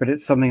glory, but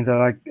it's something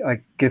that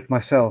I give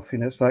myself. You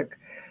know, it's like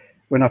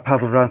when I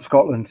paddled around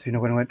Scotland, you know,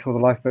 when I went to all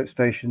the lifeboat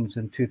stations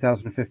in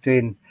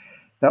 2015,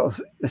 that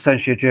was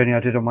essentially a journey I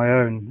did on my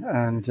own.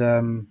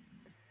 And,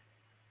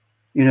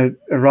 you know,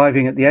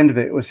 arriving at the end of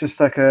it was just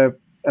like a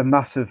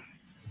massive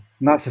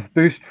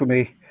boost for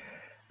me.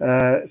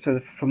 So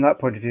from that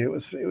point of view,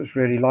 it was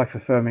really life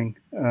affirming.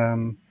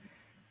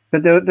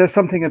 But there's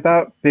something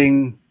about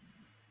being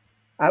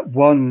at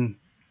one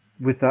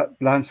with that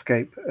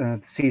landscape,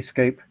 the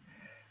seascape,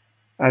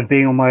 and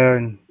being on my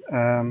own.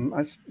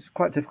 It's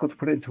quite difficult to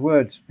put it into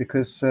words,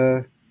 because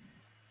I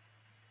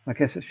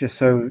guess it's just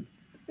so.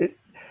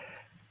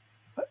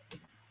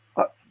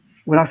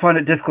 When I find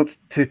it difficult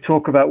to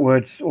talk about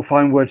words or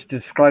find words to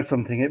describe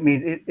something, it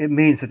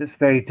means that it's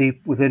very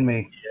deep within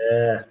me.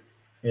 Yeah.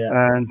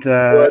 And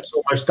words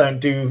almost don't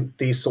do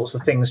these sorts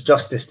of things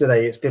justice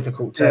today. It's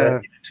difficult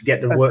to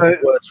get the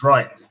words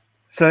right.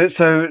 So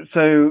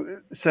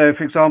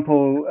for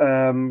example,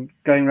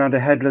 going around a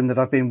headland that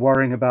I've been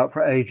worrying about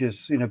for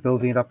ages, you know,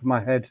 building it up in my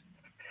head,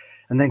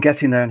 and then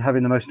getting there and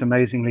having the most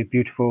amazingly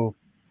beautiful,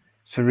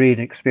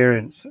 serene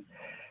experience.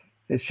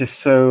 it's just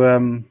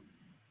so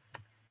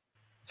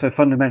so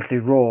fundamentally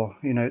raw.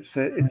 You know, it's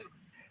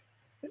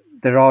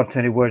there aren't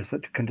any words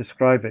that can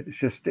describe it. It's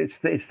just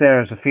it's there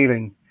as a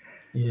feeling.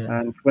 Yeah.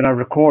 And when I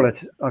recall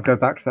it, I go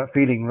back to that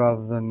feeling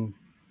rather than,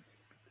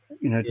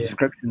 you know, Yeah.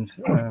 descriptions.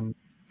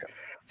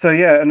 So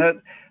yeah, and I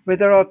mean,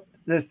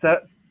 there's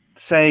that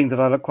saying that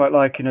I quite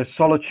like. You know,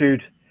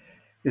 solitude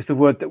is the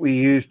word that we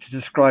use to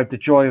describe the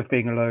joy of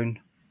being alone,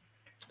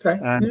 Okay.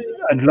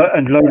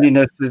 and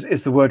loneliness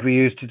is the word we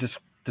use to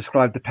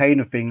describe the pain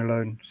of being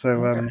alone. So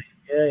Okay.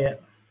 Yeah.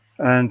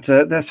 and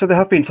there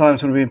have been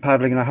times when we've been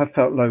paddling and I have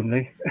felt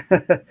lonely,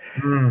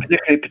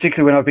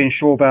 particularly when I've been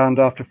shorebound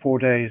after 4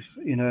 days.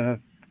 You know,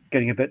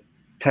 getting a bit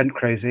tent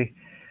crazy.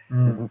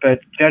 But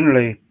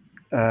generally,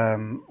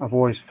 I've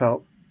always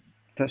felt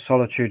that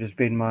solitude has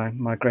been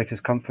my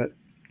greatest comfort.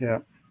 Yeah.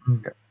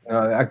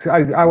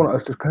 I want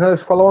us to, can I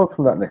just follow on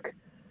from that, Nick?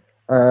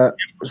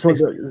 So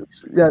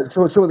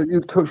that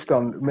you've touched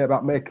on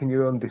about making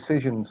your own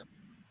decisions.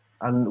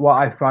 And what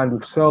I find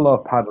with solo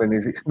paddling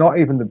is it's not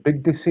even the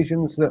big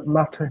decisions that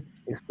matter,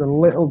 it's the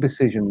little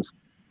decisions.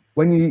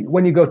 When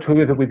you go to a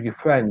river with your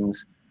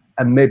friends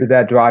and maybe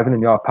they're driving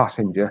and you're a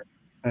passenger,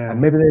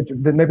 and maybe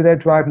they're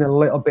driving a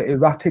little bit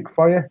erratic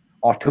for you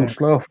or too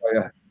slow for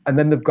you, and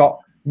then they've got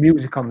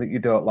music on that you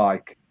don't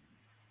like,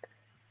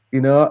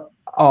 you know,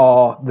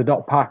 or they're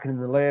not parking in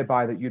the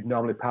lay-by that you'd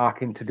normally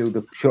park in to do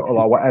the shuttle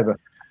or whatever.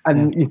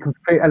 And you can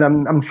feel, and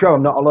I'm sure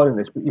I'm not alone in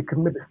this, but you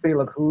can maybe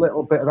feel a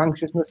little bit of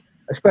anxiousness,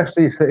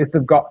 especially if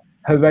they've got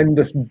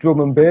horrendous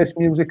drum and bass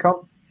music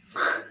on,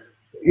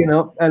 you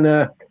know, and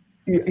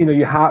you know,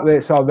 your heart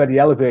rate's already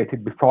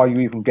elevated before you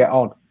even get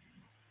on.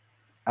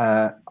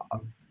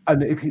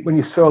 And when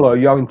you're solo,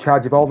 you're in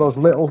charge of all those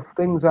little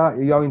things, aren't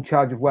you? You're in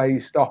charge of where you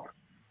stop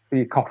for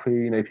your coffee,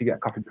 you know, if you get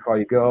coffee before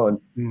you go,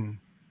 and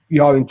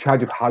you're in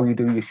charge of how you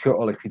do your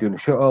shuttle if you're doing a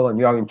shuttle, and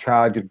you're in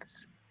charge of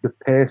the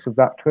pace of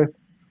that trip.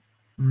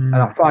 And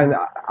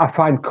I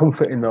find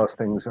comfort in those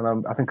things,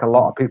 and I think a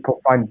lot of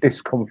people find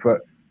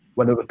discomfort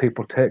when other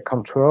people take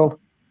control.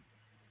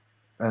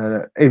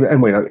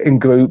 Even in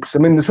groups, I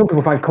mean, some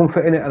people find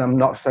comfort in it, and I'm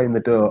not saying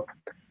they don't.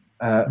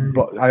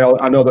 But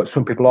I know that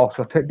some people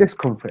also take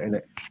discomfort in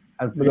it,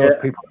 and for those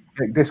people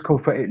who take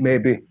discomfort,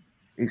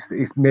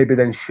 it's maybe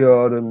then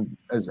shown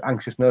as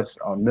anxiousness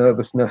or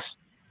nervousness,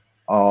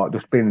 or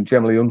just being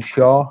generally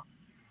unsure.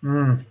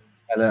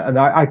 And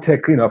I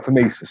take, you know, for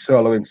me,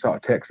 soloing sort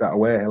of takes that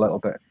away a little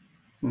bit.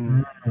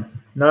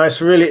 No,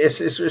 it's really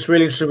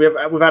interesting.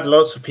 We've had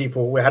lots of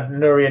people. We had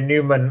Nuria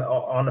Newman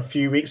on a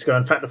few weeks ago.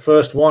 In fact, the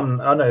first one,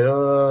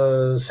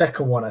 the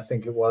second one, I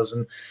think it was,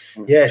 and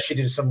yeah, she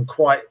did some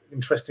quite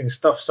interesting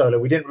stuff solo.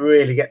 We didn't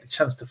really get the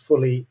chance to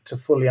fully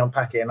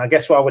unpack it. And I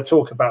guess while we're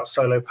talking about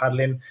solo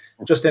paddling,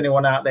 just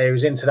anyone out there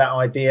who's into that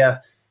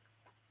idea,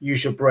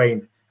 use your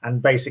brain. And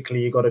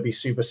basically, you've got to be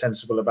super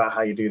sensible about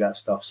how you do that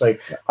stuff. So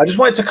I just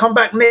wanted to come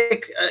back,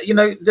 Nick. You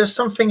know, there's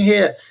something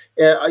here.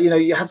 You know,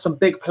 you had some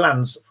big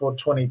plans for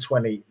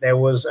 2020. There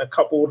was a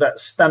couple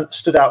that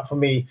stood out for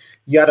me.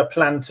 You had a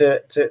plan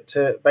to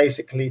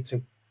basically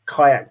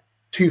kayak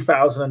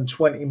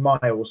 2,020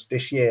 miles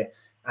this year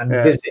and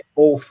visit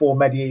all 4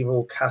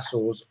 medieval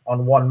castles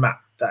on one map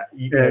that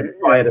you know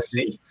via the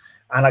sea.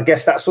 And I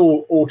guess that's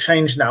all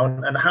changed now.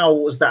 And how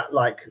was that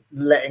like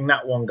letting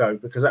that one go?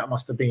 Because that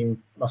must have been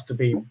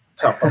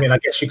tough. I mean, I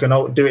guess you can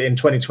do it in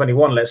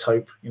 2021. Let's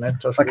hope. You know,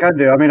 I can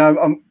do. I mean,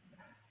 I'm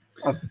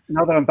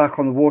now that I'm back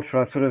on the water,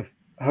 I'm sort of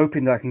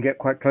hoping that I can get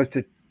quite close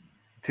to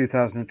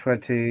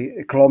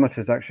 2,020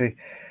 kilometers actually.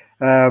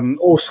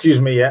 Oh, excuse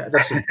me. Yeah,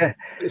 that's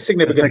a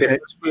significant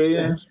difference.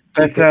 Yeah.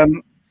 But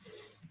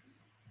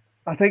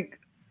I think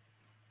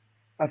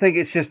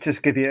it's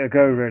just give it a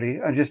go really,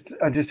 and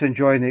just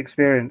enjoying the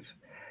experience.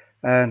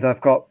 And I've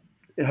got,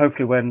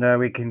 hopefully when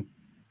we can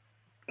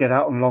get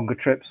out on longer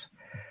trips,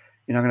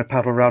 you know, I'm going to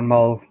paddle around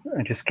Mull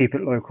and just keep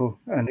it local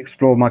and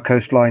explore my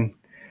coastline.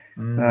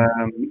 I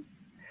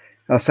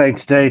was saying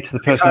today to the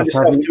person, you find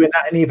yourself doing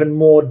that in even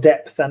more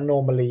depth than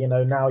normally. You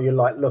know, now you're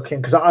like looking,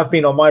 because I've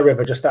been on my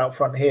river just out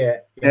front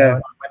here. You know,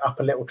 and I went up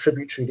a little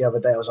tributary the other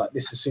day. I was like,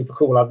 this is super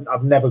cool.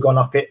 I've never gone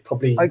up it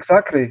probably.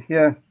 Exactly.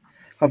 Yeah,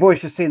 I've always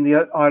just seen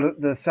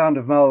the Sound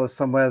of Mull as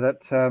somewhere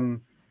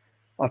that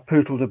I've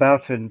pootled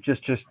about in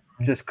just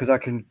because I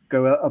can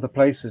go other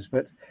places.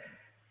 But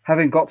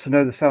having got to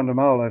know the Sound of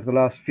Mull over the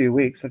last few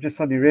weeks, I've just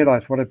suddenly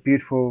realised what a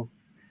beautiful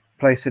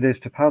place it is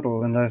to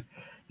paddle. And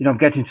you know, I'm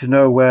getting to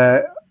know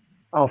where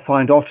I'll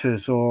find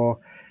otters, or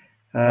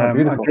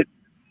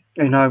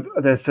you know,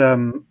 there's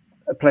a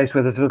place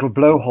where there's a little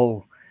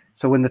blowhole.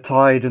 So when the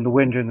tide and the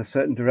wind are in a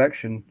certain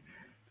direction,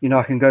 you know,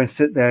 I can go and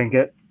sit there and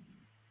get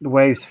the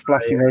waves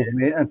splashing over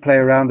me and play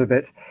around a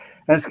bit.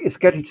 And it's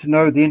getting to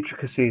know the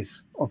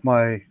intricacies of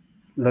my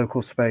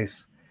local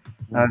space,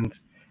 and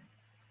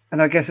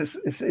I guess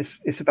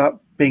it's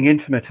about being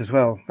intimate as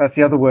well. That's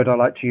the other word I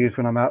like to use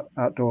when I'm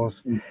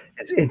outdoors.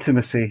 It's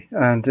intimacy,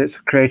 and it's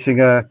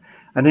creating an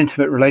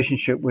intimate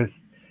relationship with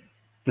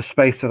the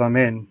space that I'm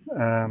in,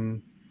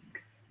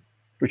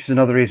 which is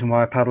another reason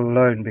why I paddle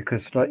alone,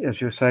 because like as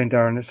you were saying,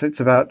 Darren, it's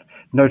about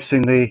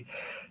noticing the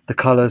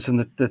the colours and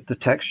the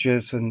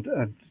textures and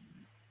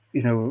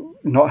you know,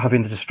 not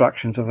having the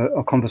distractions of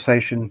a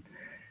conversation.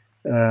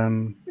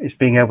 It's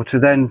being able to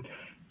then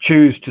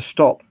choose to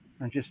stop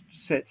and just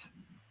sit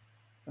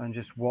and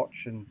just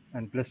watch and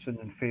listen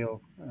and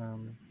feel.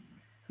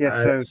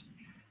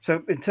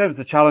 So in terms of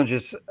the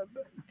challenges,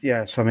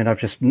 yes, I mean, I've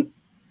just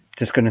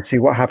going to see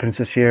what happens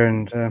this year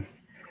and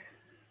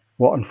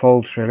what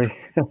unfolds really.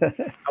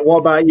 And what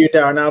about you,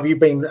 Darren? How have you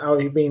been?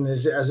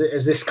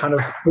 Is this kind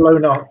of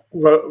blown up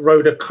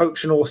road of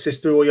coaching horses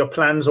through all your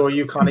plans, or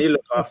you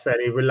look like a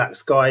fairly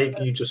relaxed guy?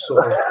 You just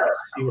sort of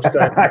see what's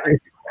going on?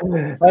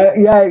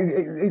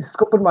 It's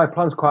scuppered my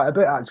plans quite a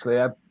bit actually.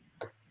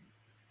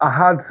 I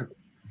had,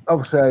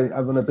 obviously,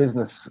 I run a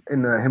business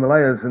in the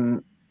Himalayas,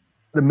 and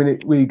the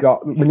minute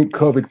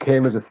COVID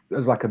came as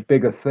like a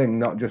bigger thing,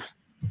 not just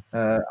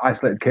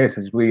isolated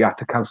cases, we had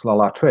to cancel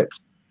all our trips,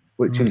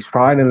 which is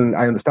fine, and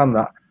I understand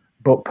that.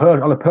 But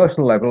on a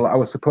personal level, I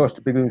was supposed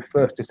to be doing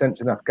first descent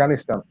in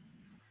Afghanistan.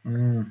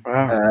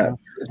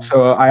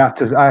 So I had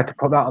to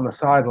put that on the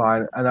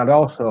sideline, and I'd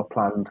also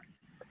planned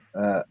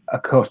a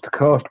coast to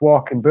coast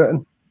walk in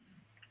Britain,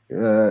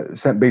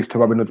 St. Bees to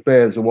Robin Hood's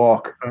Bay as a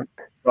walk.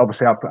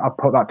 Obviously, I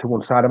put that to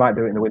one side. I might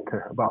do it in the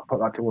winter, but I'll put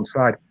that to one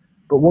side.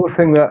 But one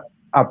thing that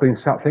I've been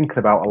sat thinking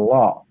about a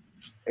lot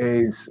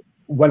is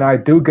when I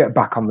do get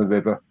back on the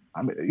river,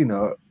 I mean, you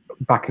know,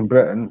 back in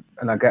Britain,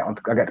 and I get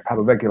to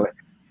paddle regularly,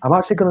 I'm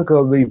actually going to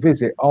go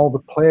revisit all the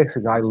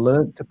places I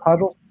learnt to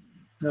paddle.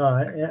 All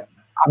right, yeah.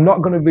 I'm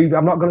not going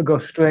to go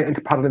straight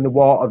into paddling the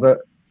water that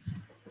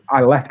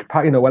I left.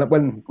 You know,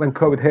 when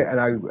COVID hit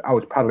and I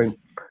was paddling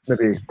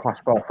maybe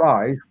class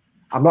 4-5,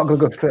 I'm not going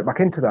to go straight back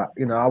into that.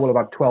 You know, I will have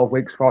had 12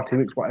 weeks, 14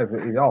 weeks, whatever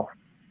it is off.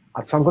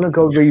 So I'm going to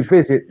go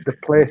revisit the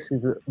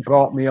places that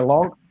brought me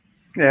along.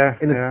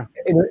 In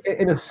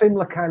a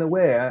similar kind of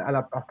way, and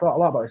I've thought a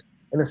lot about this.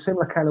 In a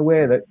similar kind of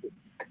way that,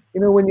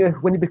 you know, when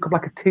you become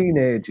like a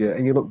teenager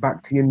and you look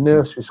back to your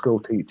nursery school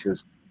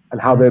teachers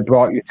and how they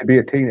brought you to be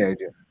a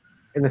teenager,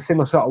 in a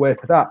similar sort of way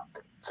to that.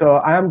 So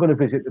I am going to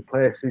visit the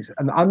places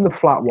and the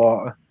flat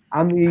water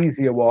and the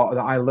easier water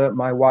that I learnt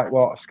my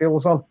whitewater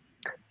skills on.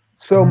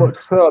 So much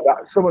so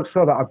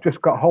that I've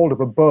just got hold of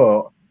a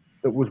boat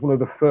that was one of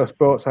the first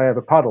boats I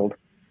ever paddled.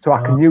 So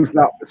I can use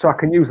that. So I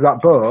can use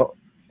that boat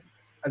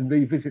and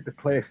revisit the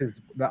places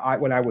that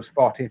when I was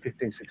 14,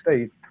 15,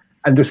 16,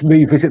 and just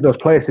revisit those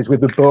places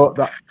with the boat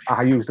that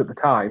I used at the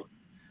time,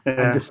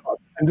 and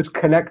just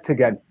connect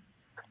again.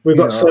 We've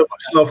got so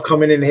much love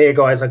coming in here,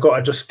 guys. I got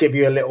to just give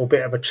you a little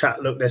bit of a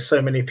chat. Look, there's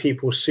so many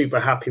people super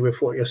happy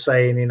with what you're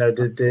saying. You know,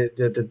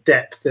 the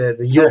depth, the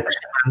Yorkshire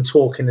man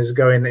talking is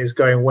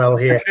going well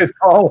here.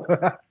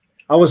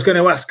 I was going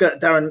to ask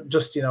Darren,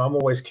 just, you know, I'm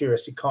always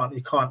curious. You can't.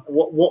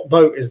 What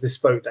boat is this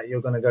boat that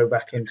you're going to go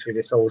back into?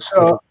 This old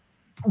school.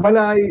 So when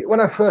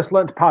I first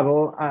learned to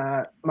paddle,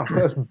 my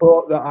first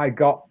boat that I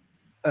got,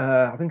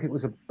 I think it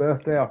was a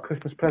birthday or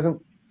Christmas present.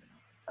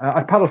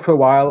 I paddled for a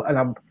while, and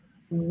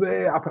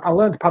I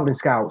learned to paddle in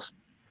Scouts,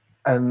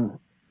 and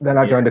then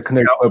I joined a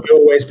canoe club. We're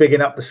always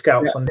bigging up the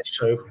Scouts on this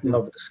show.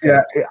 Love the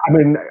Scouts. Yeah, I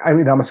mean,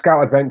 I'm a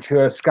Scout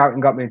adventurer.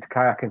 Scouting got me into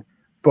kayaking,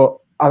 but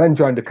I then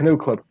joined a canoe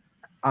club,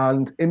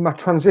 and in my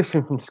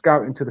transition from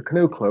Scouting to the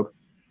canoe club,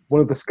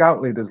 one of the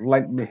Scout leaders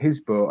lent me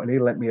his boat, and he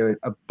lent me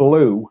a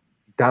blue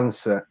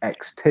Dancer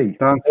XT.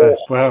 Dancer,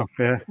 wow,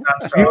 yeah,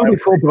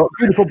 beautiful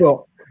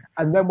boat.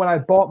 And then when I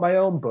bought my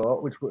own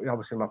boat, which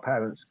obviously my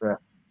parents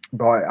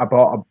bought, I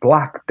bought a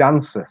black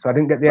Dancer. So I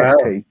didn't get the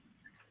XT.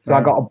 So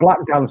I got a black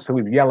Dancer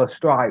with yellow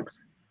stripes,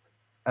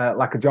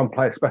 like a John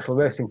Player special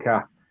racing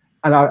car.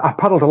 And I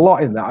paddled a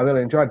lot in that. I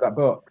really enjoyed that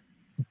boat.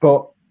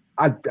 But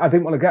I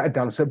didn't want to get a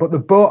Dancer. But the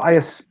boat I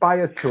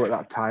aspired to at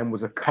that time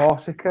was a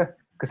Corsica,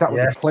 because that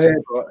was a player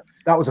boat.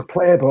 That was a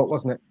player boat,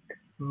 wasn't it?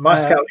 My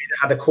Scout leader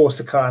had a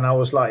Corsica, and I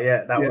was like,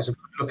 that was a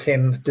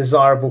good-looking,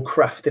 desirable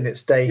craft in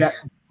its day. Yeah.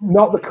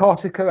 Not the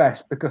Corsica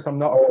S, because I'm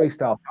not a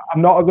freestyle.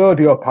 I'm not a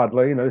rodeo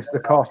paddler. You know, this is the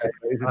Corsica.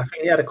 I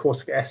think he had a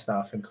Corsica S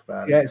now. I think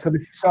about it. Yeah.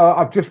 So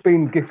I've just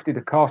been gifted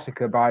a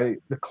Corsica by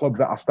the club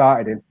that I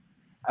started in,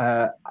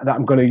 that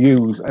I'm going to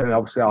use, and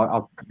obviously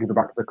I'll give it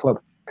back to the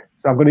club.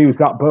 So I'm going to use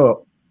that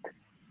boat,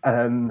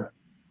 and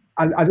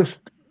I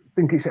just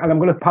think and I'm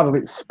going to paddle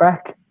it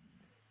spec.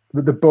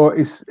 The boat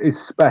is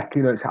spec.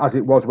 You know, it's as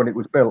it was when it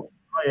was built.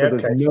 Oh, yeah,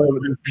 okay. There's no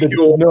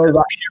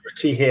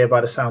purity here by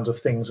the sounds of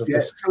things.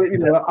 This. So, you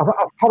know,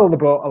 I've paddled the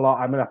boat a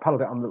lot. I mean, I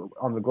paddled it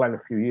on the Glen a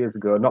few years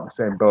ago. Not the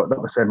same boat,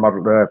 not the same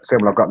model, the same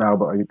one I've got now,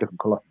 but a different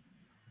colour.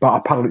 But I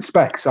paddled it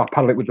spec, so I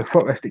paddled it with the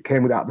footrest it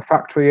came without the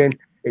factory in.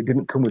 It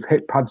didn't come with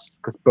hip pads,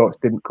 because boats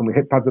didn't come with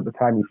hip pads at the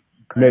time. You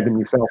made them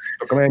yourself,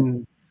 stuck them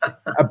in.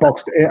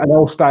 An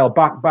old style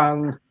back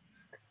band,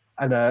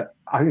 and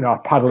I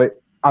paddle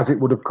it as it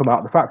would have come out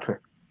of the factory.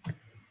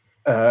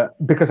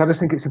 Because I just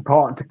think it's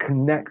important to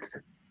connect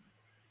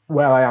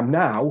where I am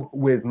now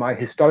with my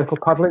historical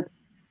paddling.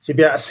 So you'll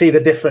be able to see the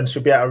difference.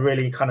 You'll be able to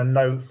really kind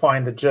of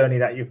find the journey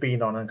that you've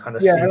been on and kind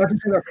of see. Yeah, and I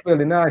just think that's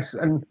really nice.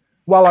 And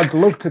while I'd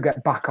love to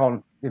get back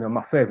on, you know,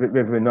 my favourite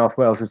river in North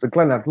Wales is the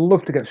Glen. I'd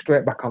love to get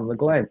straight back on the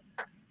Glen.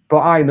 But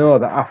I know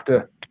that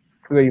after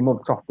 3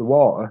 months off the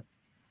water,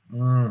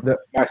 that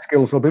my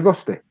skills will be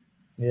rusty.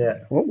 Yeah.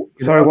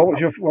 Sorry,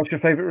 what's your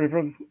favourite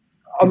river?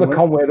 On the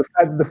Conway,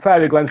 the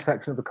Fairy Glen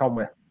section of the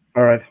Conway.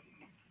 All right.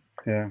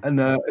 Yeah. And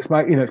it's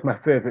my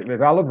favourite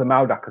river. I love the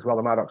Maudock as well.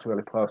 The Maudock's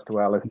really close to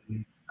where I live.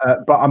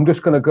 But I'm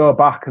just going to go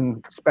back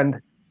and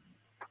spend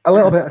a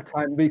little bit of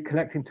time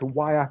reconnecting to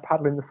why I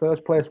paddle in the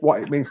first place,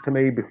 what it means to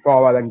me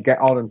before I then get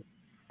on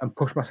and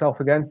push myself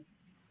again.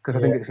 Because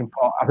I think it's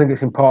important. I think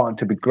it's important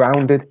to be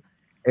grounded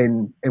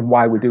in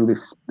why we do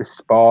this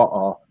sport,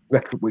 or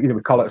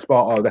we call it a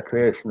sport or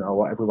recreation or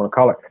whatever we want to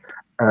call it.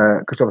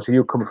 Because obviously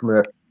you come from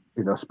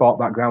a sport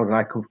background and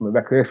I come from a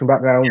recreation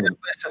background. Yeah,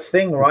 it's a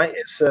thing, right?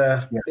 It's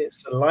a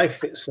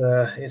life. It's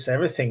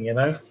everything,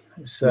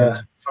 It's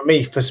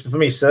for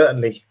me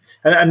certainly.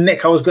 And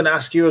Nick, I was going to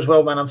ask you as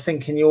well, man. I'm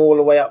thinking you're all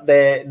the way up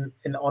there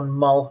on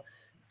Mull.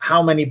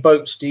 How many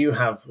boats do you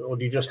have, or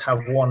do you just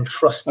have one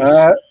trusty?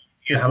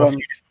 You have a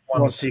few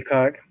one sea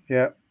kayak.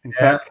 Yeah. In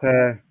fact,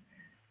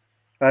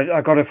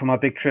 I got her for my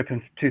big trip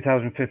in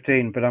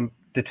 2015, but I'm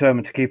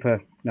determined to keep her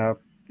now.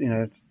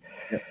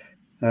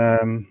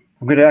 I'm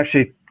going to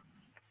actually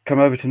come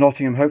over to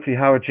Nottingham. Hopefully,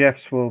 Howard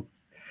Jeffs will.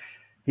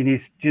 He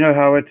needs. Do you know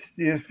Howard?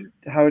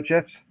 Howard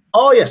Jeffs?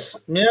 Oh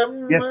yes,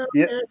 yeah.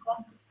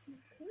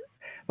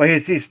 Well, he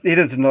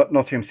lives in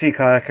Nottingham, sea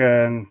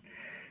kayaker and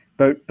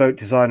boat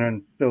designer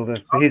and builder.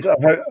 But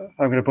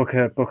I'm going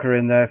to book her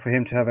in there for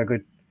him to have a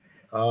good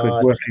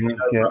working.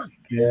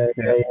 Yeah.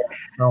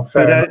 No,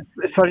 but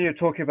it's funny you're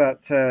talking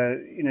about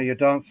your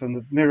dance, and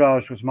the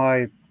Mirage was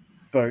my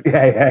boat.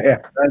 Yeah.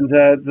 And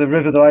the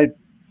river that I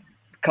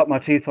cut my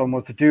teeth on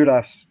was the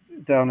Dulas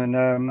down in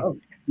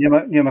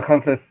near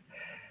Machynlleth.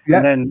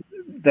 Yeah. And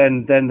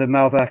then the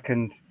Maudock,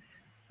 and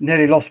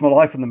nearly lost my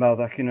life on the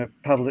Maudock.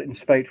 Paddled it in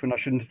spate when I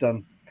shouldn't have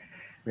done,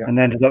 and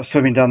ended up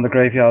swimming down the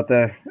graveyard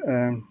there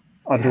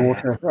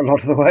underwater a lot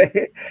of the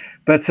way.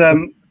 But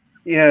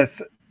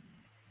yes,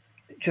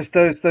 just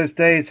those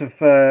days of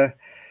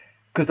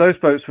because those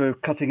boats were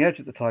cutting edge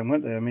at the time,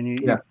 weren't they? I mean,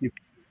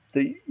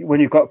 when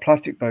you've got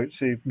plastic boats,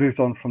 so you've moved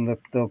on from the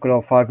good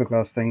old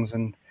fiberglass things,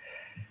 and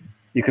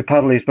you could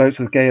paddle these boats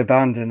with gay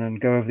abandon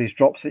and go over these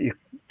drops that you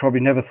probably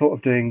never thought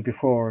of doing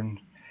before, and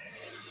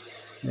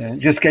it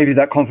just gave you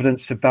that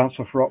confidence to bounce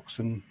off rocks.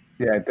 And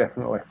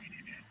definitely.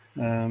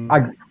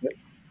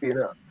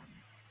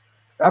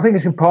 I think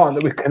it's important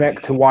that we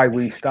connect to why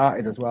we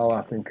started as well.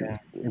 I think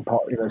it's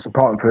important. It's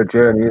important for a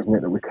journey, isn't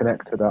it, that we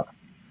connect to that,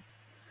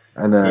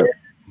 and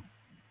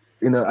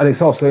and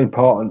it's also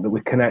important that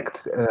we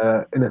connect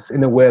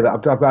in a way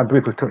that I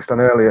briefly touched on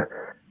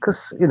earlier,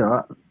 because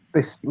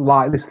this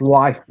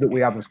life that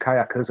we have as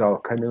kayakers or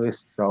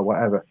canoeists or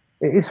whatever,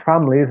 it is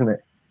family, isn't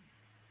it?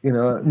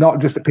 Not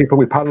just the people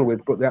we paddle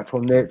with, but the actual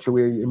nature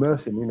we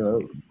immerse in.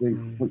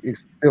 It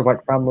feels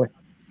like family,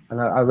 and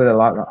I really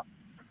like that.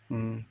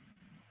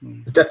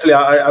 It's definitely.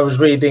 I was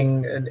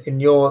reading in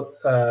your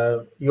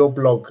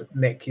blog,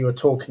 Nick. You were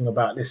talking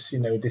about this,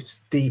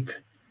 this deep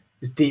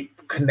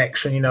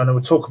connection, and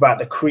we talk about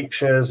the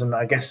creatures, and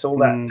I guess all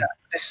that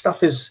this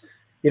stuff is.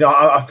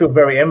 I feel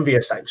very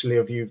envious actually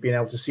of you being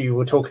able to see. We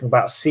were talking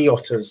about sea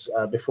otters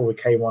before we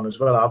came on as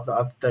well. I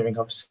don't think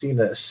I've seen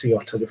a sea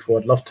otter before.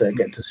 I'd love to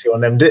get to see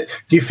one of them.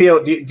 Do you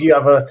feel? Do you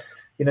have a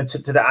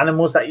to the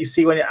animals that you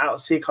see when you're out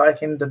sea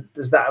kayaking?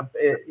 Does that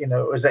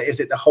is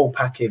it the whole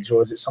package,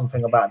 or is it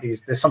something about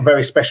these? There's some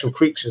very special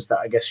creatures that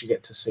I guess you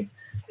get to see.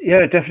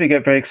 Yeah, definitely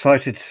get very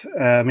excited.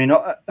 I mean,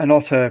 an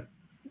otter.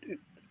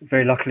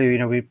 Very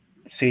luckily, we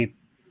see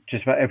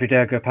just about every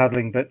day I go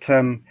paddling, but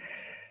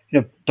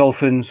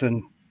dolphins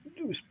and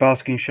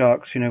basking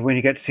sharks, when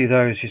you get to see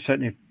those, you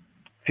certainly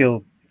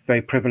feel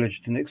very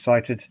privileged and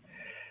excited.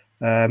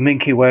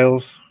 Minke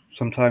whales,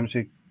 sometimes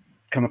you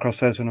come across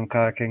those when I'm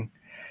kayaking.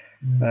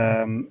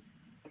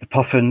 The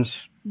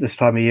puffins, this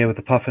time of year with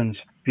the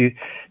puffins,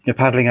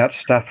 paddling out to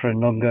Stafford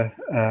and Lunga,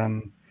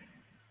 and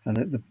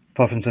the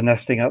puffins are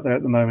nesting out there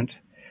at the moment.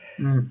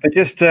 But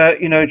just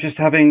just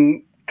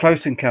having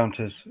close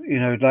encounters,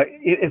 like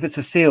if it's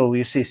a seal,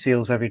 you see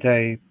seals every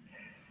day.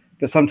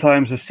 But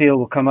sometimes a seal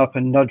will come up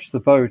and nudge the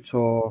boat,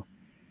 or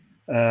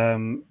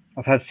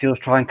I've had seals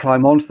try and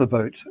climb onto the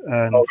boat.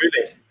 And, oh,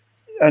 really?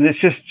 And it's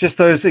just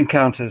those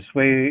encounters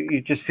where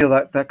you just feel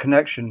that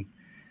connection.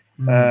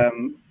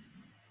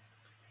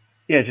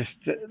 Just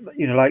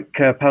like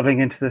paddling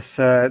into this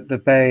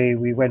the bay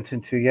we went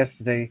into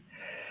yesterday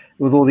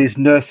with all these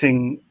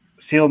nursing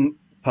seal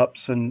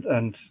pups,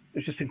 and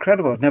it's just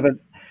incredible.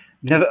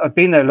 I've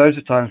been there loads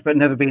of times, but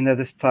never been there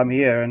this time of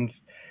year, and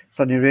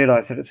suddenly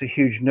realised that it's a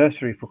huge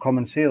nursery for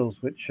common seals,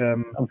 which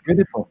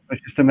beautiful.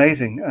 It's just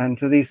amazing. And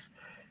so these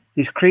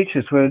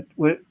creatures were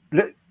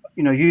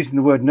using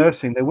the word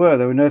nursing. They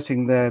were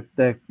nursing their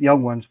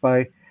young ones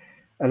by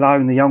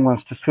allowing the young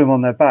ones to swim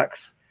on their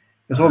backs.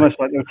 It's almost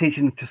like they were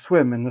teaching them to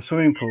swim in the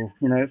swimming pool.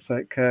 It's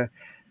like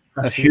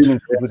as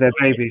humans with their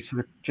babies who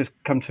would just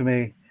come to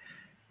me,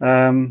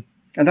 and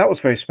that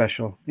was very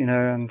special.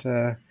 And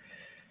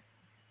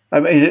I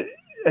mean,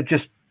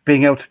 just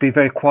being able to be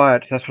very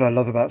quiet. That's what I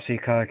love about sea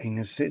kayaking.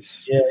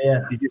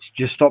 You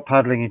just stop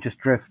paddling, you just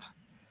drift,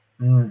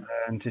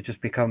 and to just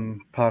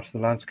become part of the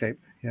landscape.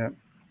 Yeah.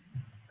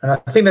 And I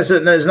think there's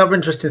another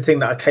interesting thing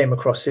that I came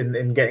across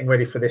in getting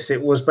ready for this.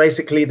 It was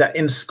basically that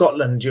in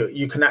Scotland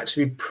you can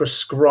actually be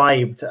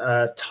prescribed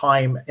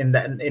time in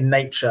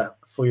nature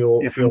for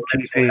your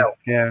mental health.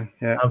 Yeah.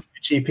 For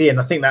GP, and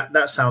I think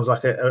that sounds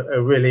like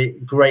a really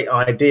great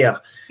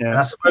idea. Yeah. And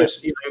I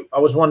suppose I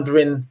was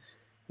wondering,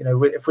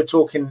 if we're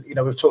talking,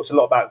 we've talked a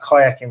lot about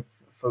kayaking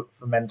for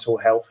mental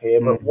health here,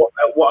 but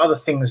what other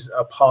things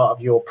are part of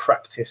your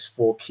practice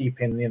for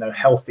keeping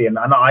healthy? And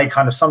I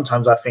kind of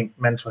sometimes I think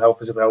mental health,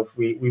 physical health,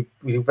 we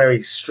a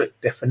very strict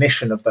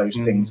definition of those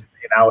things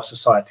in our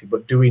society,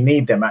 but do we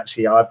need them?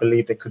 Actually, I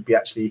believe there could be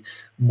actually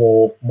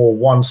more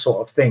one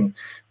sort of thing.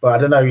 But I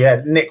don't know.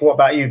 Yeah, Nick, what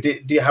about you?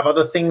 Do you have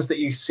other things that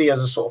you see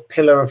as a sort of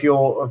pillar of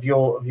your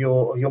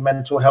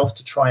mental health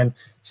to try and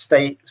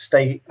stay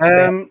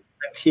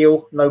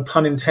heal? No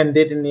pun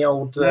intended in the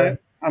old.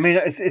 I mean,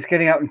 it's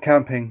getting out and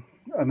camping.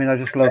 I mean, I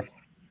just love,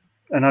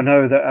 and I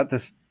know that at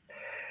this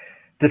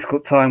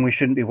difficult time we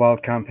shouldn't be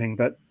wild camping,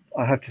 but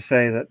I have to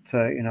say that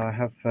I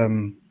have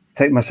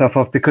taken myself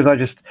off because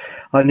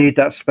I need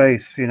that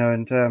space,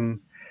 and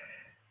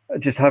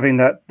just having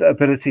that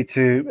ability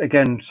to,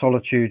 again,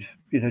 solitude,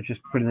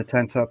 just putting the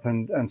tent up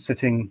and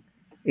sitting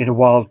in a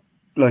wild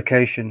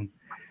location,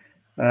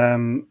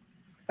 and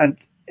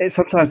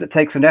sometimes it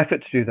takes an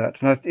effort to do that,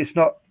 and it's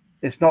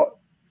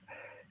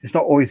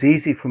not always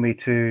easy for me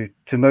to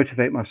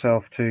motivate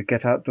myself to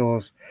get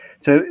outdoors.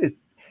 So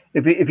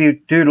if you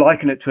do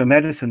liken it to a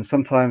medicine,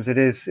 sometimes it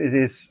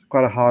is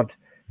quite a hard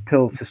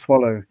pill to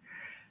swallow,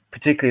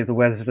 particularly if the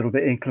weather's a little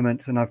bit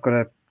inclement and I've got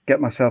to get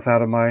myself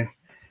out of my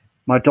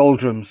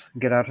doldrums,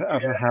 get out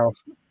of the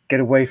house, get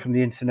away from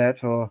the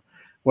internet or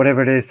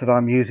whatever it is that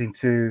I'm using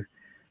to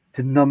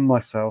numb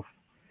myself.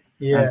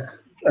 Yeah.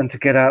 And to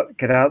get out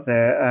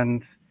there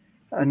and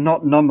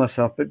not numb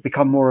myself, but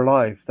become more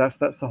alive. That's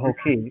the whole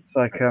key. It's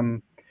like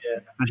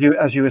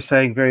as you were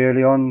saying very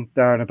early on,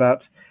 Darren,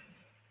 about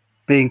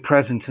being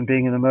present and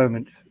being in the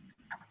moment.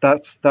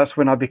 That's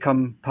when I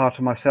become part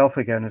of myself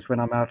again. Is when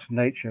I'm out in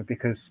nature,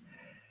 because,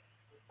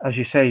 as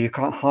you say, you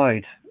can't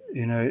hide.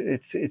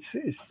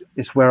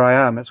 It's where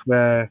I am. It's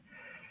where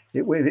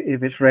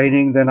if it's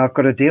raining, then I've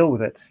got to deal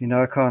with it.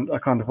 I can't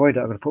avoid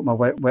it. I've got to put my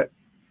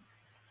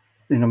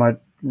my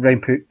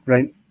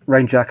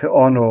rain jacket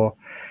on, or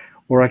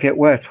I get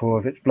wet, or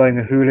if it's blowing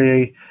a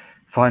hoolie,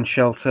 find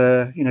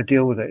shelter,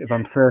 deal with it. If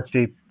I'm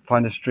thirsty,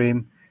 find a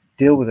stream,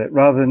 deal with it,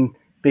 rather than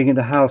being in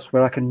the house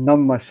where I can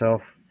numb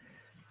myself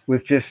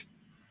with just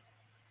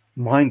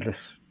mindless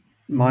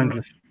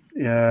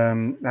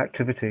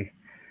activity.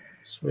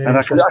 Really and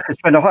I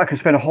can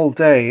spend a whole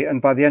day,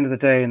 and by the end of the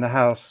day in the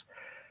house,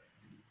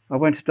 I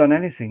won't have done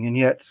anything. And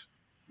yet,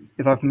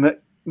 if I've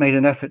made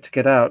an effort to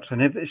get out,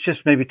 and if it's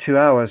just maybe 2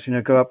 hours,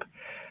 go up,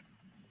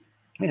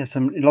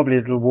 some lovely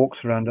little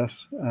walks around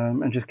us,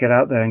 and just get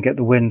out there and get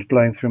the wind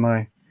blowing through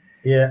my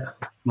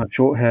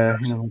short hair.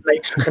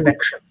 Nature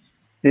connection.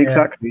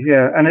 Exactly.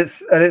 Yeah. And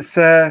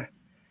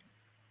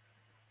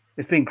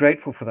it's been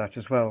grateful for that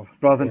as well,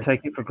 rather than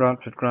take it for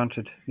granted.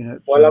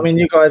 Well, I mean,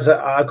 you guys,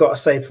 I've got to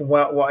say, from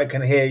what I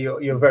can hear,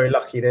 you're very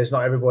lucky. There's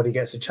not everybody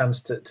gets a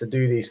chance to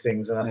do these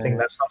things, and I think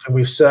that's something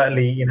we've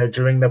certainly,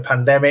 during the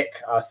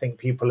pandemic, I think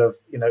people have,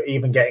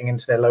 even getting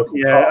into their local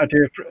park. I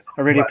do.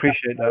 I really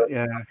appreciate that.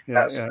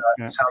 Yeah.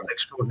 Sounds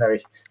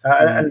extraordinary.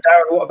 And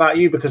Darren, what about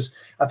you? Because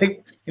I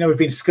think we've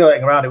been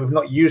skirting around it. We've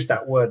not used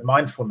that word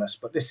mindfulness,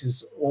 but this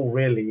is all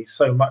really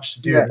so much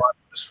to do with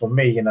mindfulness for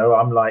me.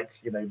 I'm like,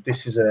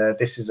 this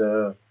is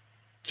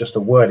just a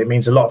word. It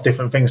means a lot of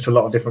different things to a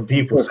lot of different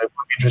people. So it's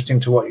interesting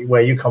to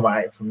where you come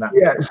at it from that.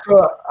 Yeah,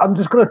 so I'm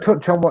just going to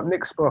touch on what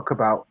Nick spoke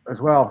about as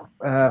well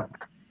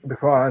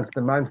before I answer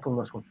the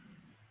mindfulness one.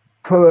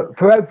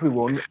 For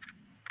everyone,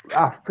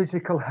 our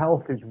physical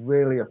health is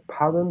really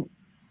apparent.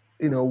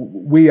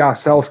 We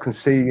ourselves can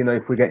see,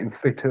 if we're getting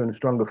fitter and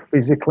stronger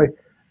physically,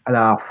 and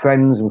our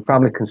friends and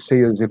family can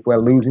see us if we're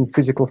losing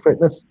physical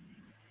fitness.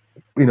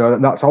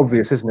 That's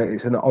obvious, isn't it?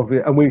 It's an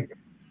obvious, and we,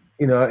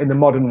 in the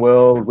modern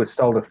world, we're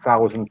sold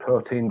 1,000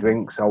 protein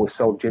drinks, or we're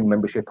sold gym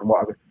membership and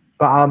whatever.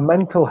 But our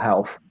mental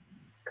health,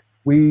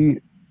 we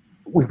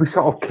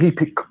sort of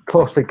keep it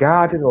closely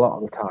guarded a lot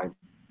of the time.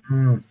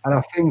 And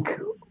I think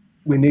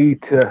we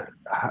need to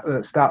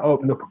start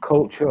opening up a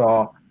culture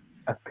or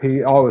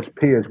as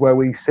peers where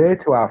we say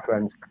to our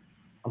friends,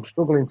 I'm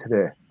struggling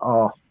today,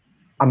 or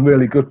I'm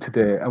really good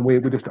today, and we're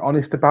just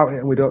honest about it,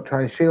 and we don't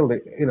try and shield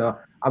it.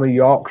 I'm a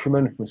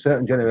Yorkshireman from a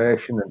certain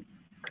generation,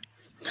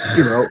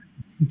 and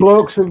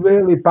blokes are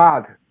really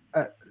bad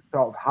at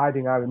sort of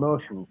hiding our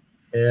emotions.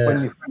 Yeah.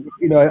 When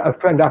a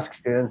friend asks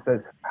you and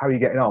says, "How are you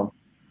getting on?"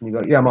 and you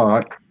go, "Yeah, I'm all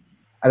right,"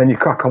 and then you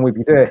crack on with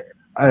your day.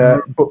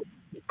 But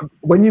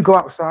when you go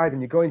outside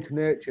and you go into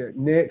nature,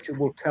 nature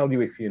will tell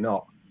you if you're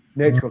not.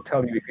 Nature will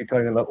tell you if you're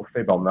telling a little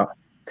fib on that.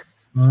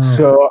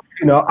 So,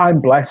 I'm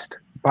blessed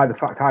by the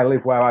fact I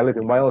live where I live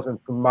in Wales, and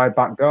from my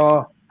back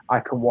door, I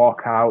can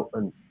walk out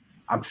and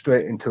I'm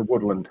straight into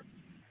woodland.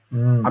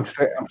 I'm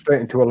straight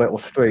into a little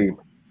stream.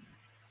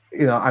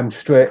 I'm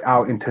straight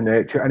out into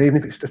nature, and even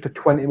if it's just a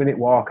 20-minute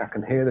walk, I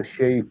can hear the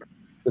sheep.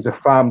 There's a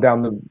farm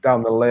down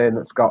the lane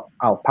that's got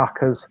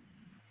alpacas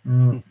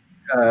and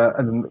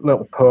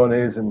little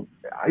ponies, and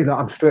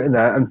I'm straight in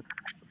there. And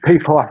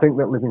people, I think,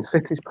 that live in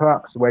cities,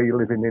 perhaps where you're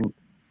living in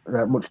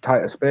much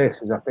tighter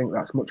spaces, I think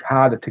that's much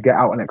harder to get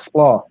out and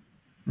explore.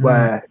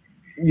 Where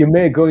you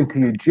may go into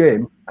your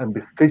gym and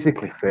be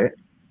physically fit,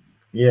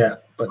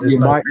 but you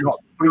might not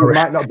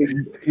be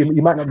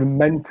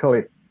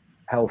mentally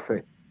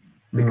healthy.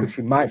 Because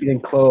you might be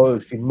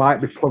enclosed, you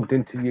might be plugged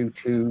into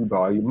YouTube,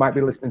 or you might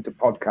be listening to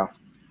podcasts.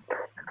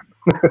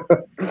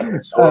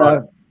 It's all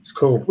right. It's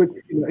cool.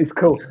 It's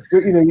cool.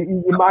 But,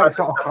 you might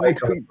sort of hide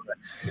from,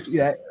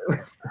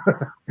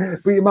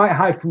 but you might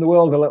hide from the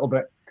world a little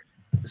bit.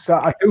 So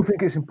I do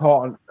think it's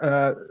important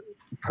for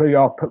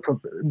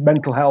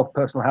mental health,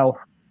 personal health,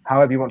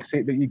 however you want to see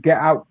it, that you get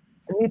out,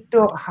 and you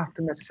don't have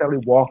to necessarily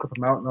walk up a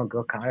mountain or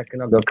go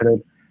kayaking or go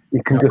canoeing.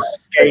 You can just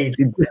gauge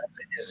it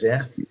is,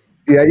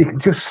 Yeah, you can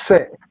just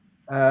sit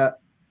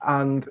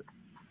and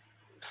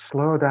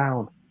slow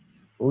down,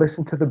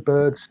 listen to the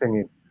birds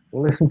singing,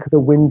 listen to the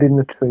wind in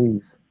the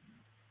trees.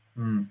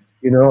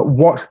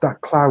 Watch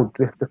that cloud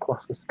drift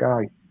across the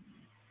sky.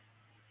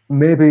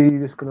 Maybe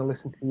you're just going to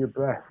listen to your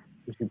breath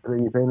as you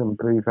breathe in and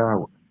breathe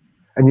out.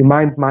 And your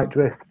mind might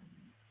drift.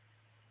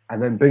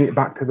 And then bring it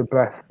back to the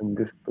breath and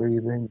just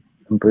breathe in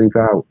and breathe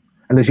out.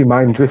 And as your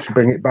mind drifts,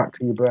 bring it back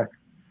to your breath.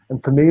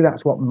 And for me,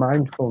 that's what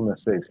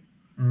mindfulness is.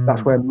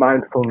 That's where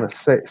mindfulness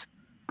sits,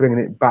 bringing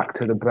it back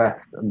to the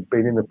breath and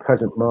being in the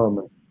present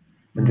moment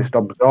and just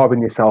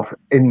absorbing yourself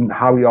in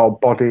how your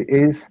body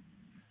is.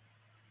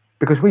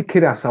 Because we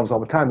kid ourselves all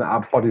the time that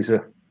our bodies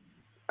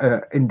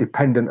are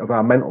independent of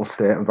our mental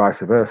state and vice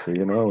versa,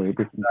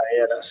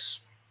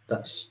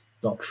 that's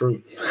not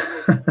true.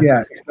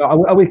 It's not.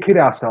 And we kid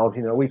ourselves,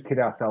 we kid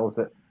ourselves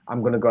that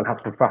I'm going to go and have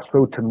some fast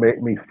food to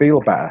make me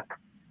feel better.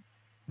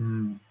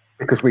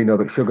 Because we know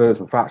that sugars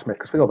and fats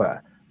make us feel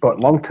better. But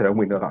long term,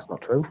 we know that's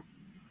not true.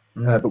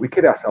 But we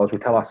kid ourselves, we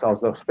tell ourselves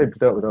those fibs,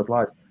 don't we, those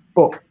lies.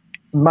 But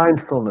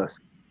mindfulness,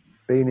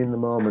 being in the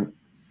moment,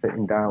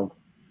 sitting down,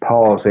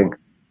 pausing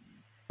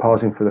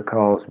for the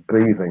cause,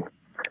 breathing,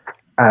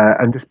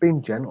 and just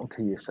being gentle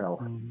to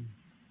yourself.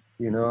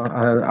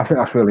 I think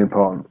that's really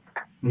important.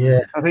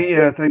 I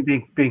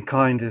think being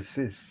kind is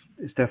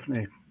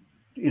definitely,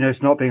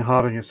 it's not being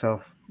hard on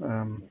yourself.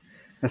 And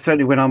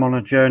certainly when I'm on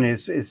a journey,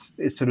 is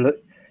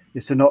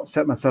to not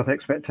set myself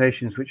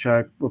expectations which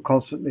I will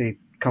constantly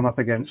come up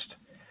against.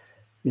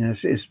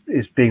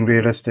 Is being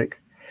realistic.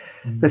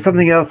 There's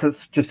something else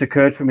that's just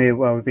occurred for me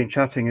while we've been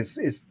chatting. Is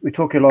we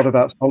talk a lot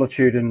about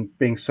solitude and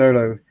being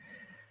solo,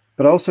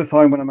 but I also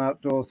find when I'm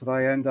outdoors that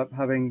I end up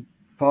having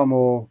far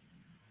more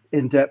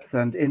in-depth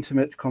and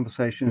intimate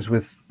conversations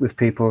with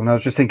people. And I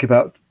was just thinking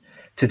about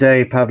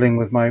today paddling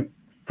with my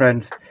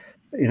friend,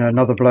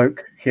 another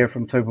bloke here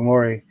from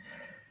Tobermory.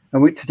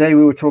 And today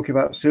we were talking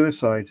about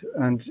suicide,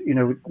 and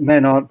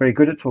men aren't very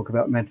good at talking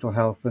about mental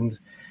health. And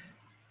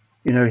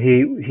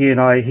he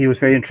was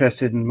very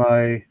interested in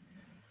my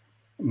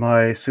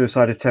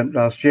suicide attempt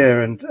last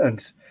year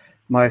and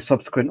my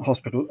subsequent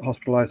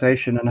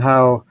hospitalization, and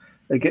how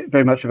they get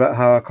very much about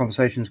how our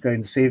conversation is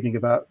going this evening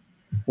about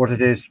what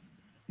it is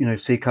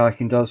sea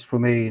kayaking does for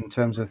me in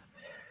terms of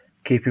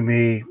keeping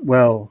me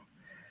well.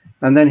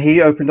 And then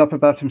he opened up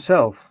about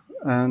himself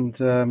and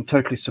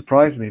totally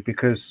surprised me,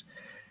 because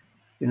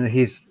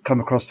he's come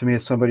across to me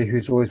as somebody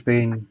who's always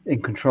been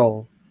in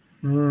control,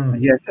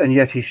 and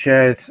yet he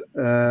shared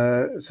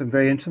some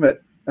very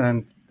intimate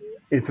and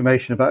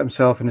information about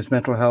himself and his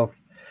mental health.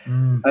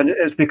 And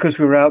it's because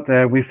we were out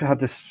there, we've had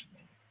this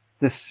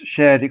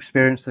shared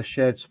experience, this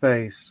shared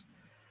space,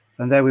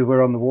 and there we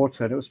were on the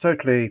water, and it was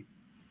totally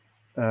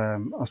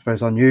I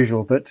suppose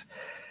unusual, but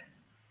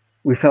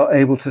we felt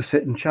able to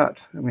sit and chat,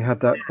 and we had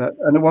that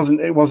and it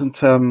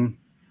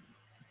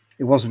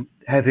wasn't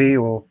heavy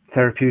or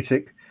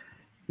therapeutic.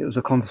 It was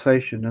a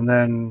conversation, and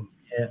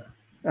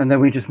then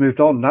we just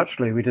moved on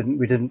naturally. We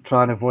didn't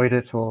try and avoid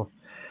it or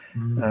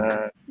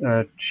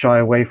shy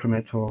away from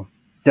it or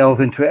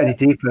delve into it any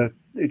deeper.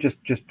 It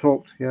just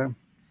talked.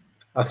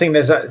 I think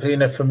there's that,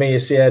 for me,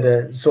 it's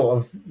the sort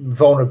of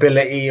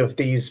vulnerability of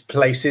these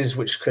places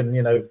which can,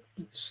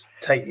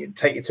 take you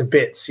to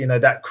bits,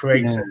 that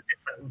creates a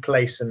different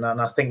place. And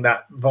I think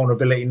that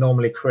vulnerability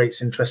normally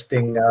creates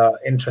interesting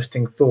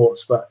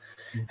thoughts. But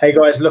hey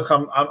guys, look,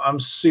 I'm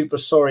super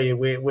sorry.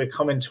 We're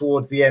coming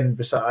towards the end,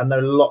 but I know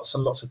lots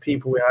and lots of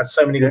people. We had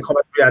so many good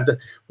comments. We had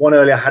one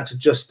earlier. I had to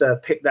just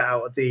pick that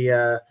out of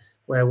the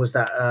where was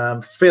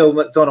that? Phil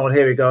McDonald,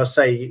 here we go. I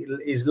say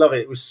he's love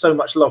it. It was so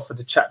much love for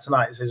the chat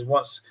tonight. It says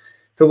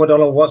Phil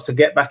McDonald wants to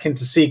get back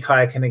into sea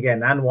kayaking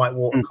again and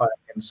whitewater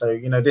kayaking. So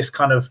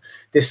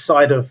this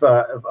side of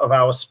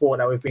our sport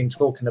that we've been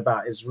talking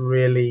about is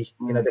really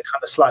the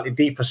kind of slightly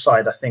deeper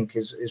side. I think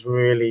is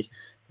really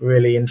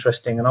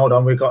interesting. And hold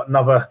on, we've got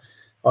another.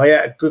 Oh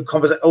yeah, good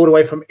conversation all the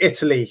way from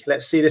Italy.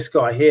 Let's see this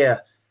guy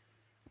here.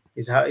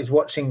 He's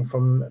watching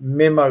from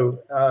Mimo.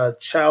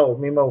 Ciao,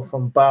 Mimo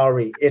from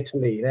Bari,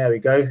 Italy. There we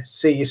go.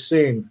 See you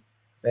soon.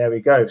 There we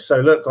go.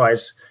 So look,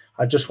 guys,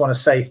 I just want to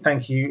say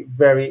thank you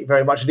very,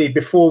 very much indeed.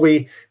 Before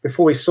we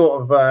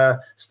sort of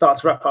start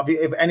to wrap up,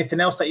 if anything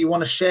else that you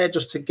want to share,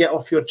 just to get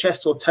off your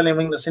chest, or tell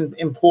anything that's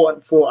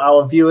important for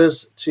our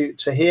viewers to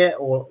hear,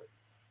 or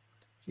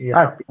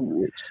I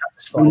think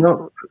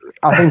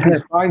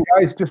it's fine,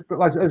 guys. Just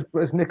like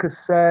as Nick has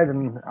said,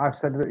 and I've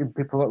said that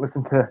people that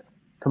listen to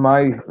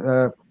my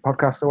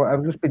podcast or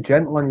whatever, just be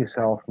gentle on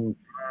yourself and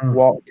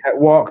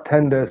walk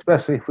tender,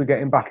 especially if we're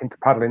getting back into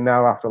paddling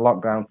now after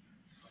lockdown.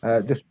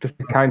 Just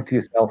be kind to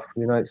yourself.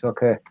 You know, it's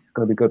okay. It's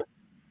going to be good.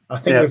 I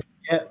think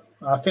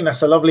I think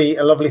that's a lovely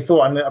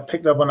thought, and I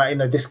picked up on that. You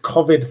know, this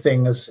COVID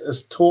thing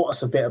has taught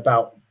us a bit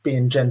about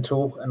being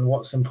gentle and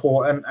what's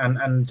important,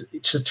 and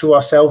to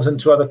ourselves and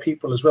to other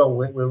people as well.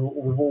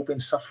 We've all been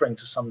suffering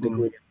to some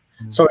degree.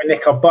 Sorry,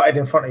 Nick, I butted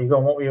in front of you. Go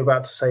on. What were you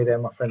about to say there,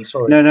 my friend?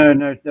 Sorry. No.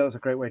 That was a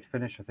great way to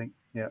finish, I think.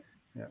 Yeah.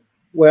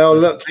 Well,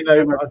 look, you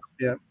know,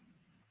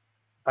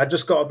 I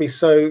just got to be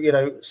so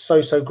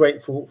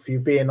grateful for you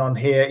being on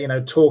here. You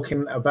know,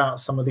 talking about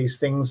some of these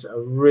things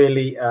are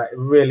really,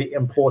 really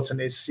important.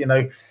 It's, you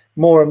know,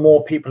 more and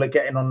more people are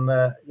getting on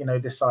the, you know,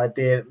 this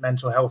idea that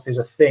mental health is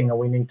a thing, and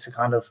we need to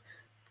kind of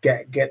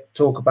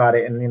talk about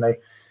it. And, you know,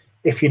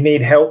 if you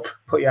need help,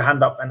 put your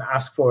hand up and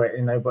ask for it.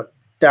 You know, but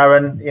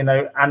Darren, you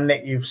know, and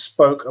Nick, you've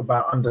spoke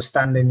about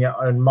understanding your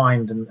own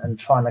mind and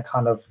trying to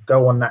kind of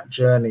go on that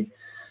journey.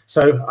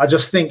 So I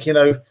just think, you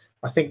know,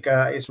 I think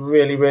it's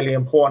really, really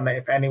important that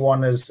if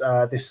anyone has,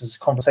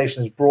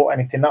 conversation has brought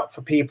anything up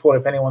for people,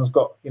 if anyone's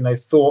got, you know,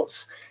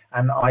 thoughts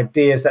and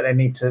ideas that they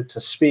need to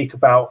speak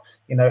about,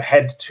 you know,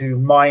 head to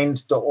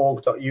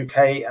mind.org.uk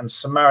and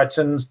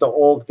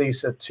Samaritans.org.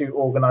 These are two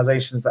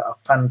organizations that are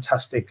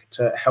fantastic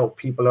to help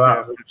people who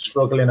are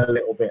struggling a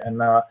little bit.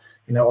 And,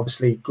 you know,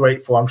 obviously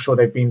grateful. I'm sure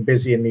they've been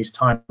busy in these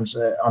times,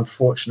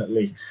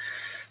 unfortunately.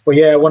 But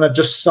yeah, I want to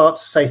just start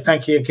to say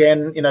thank you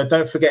again. You know,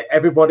 don't forget,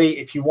 everybody,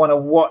 if you want to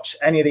watch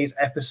any of these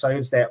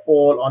episodes, they're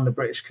all on the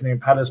British Canoeing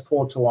Paddlers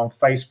portal, on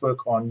Facebook,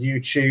 on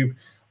YouTube.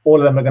 All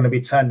of them are going to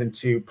be turned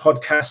into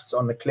podcasts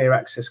on the Clear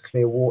Access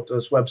Clear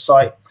Waters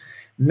website.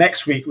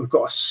 Next week, we've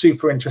got a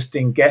super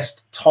interesting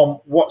guest, Tom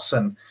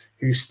Watson,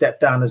 who stepped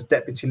down as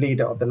deputy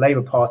leader of the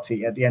Labour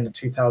Party at the end of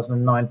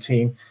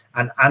 2019,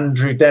 and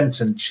Andrew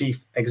Denton,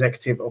 chief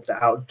executive of the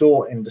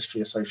Outdoor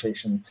Industry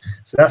Association.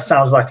 So that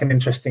sounds like an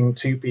interesting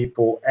two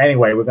people.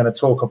 Anyway, we're going to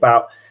talk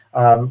about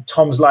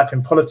Tom's life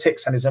in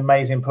politics and his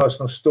amazing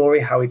personal story,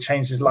 how he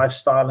changed his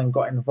lifestyle and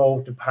got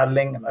involved in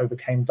paddling and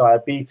overcame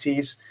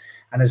diabetes.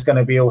 And there's going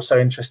to be also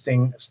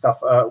interesting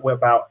stuff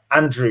about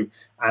Andrew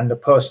and the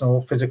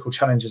personal physical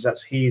challenges that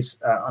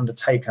he's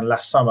undertaken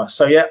last summer.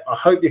 So yeah, I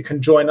hope you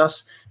can join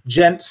us.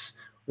 Gents,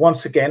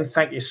 once again,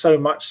 thank you so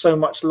much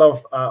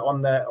love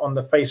on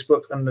the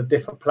Facebook and the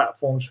different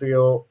platforms for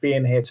your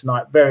being here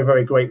tonight. Very,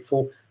 very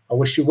grateful. I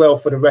wish you well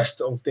for the rest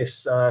of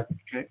this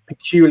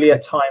peculiar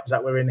times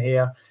that we're in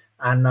here.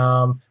 And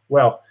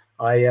well,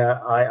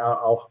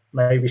 I'll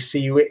maybe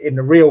see you in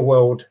the real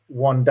world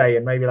one day,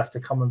 and maybe I'll have to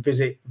come and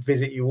visit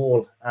you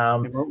all.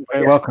 You're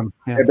very welcome.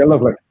 Yeah, they're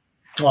lovely.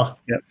 Oh,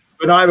 yeah.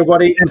 Good night,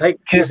 everybody.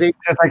 Take care.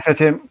 Thanks,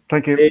 Etienne.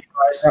 Thank you. See you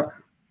guys.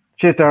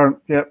 Cheers, Darren.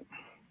 Yeah.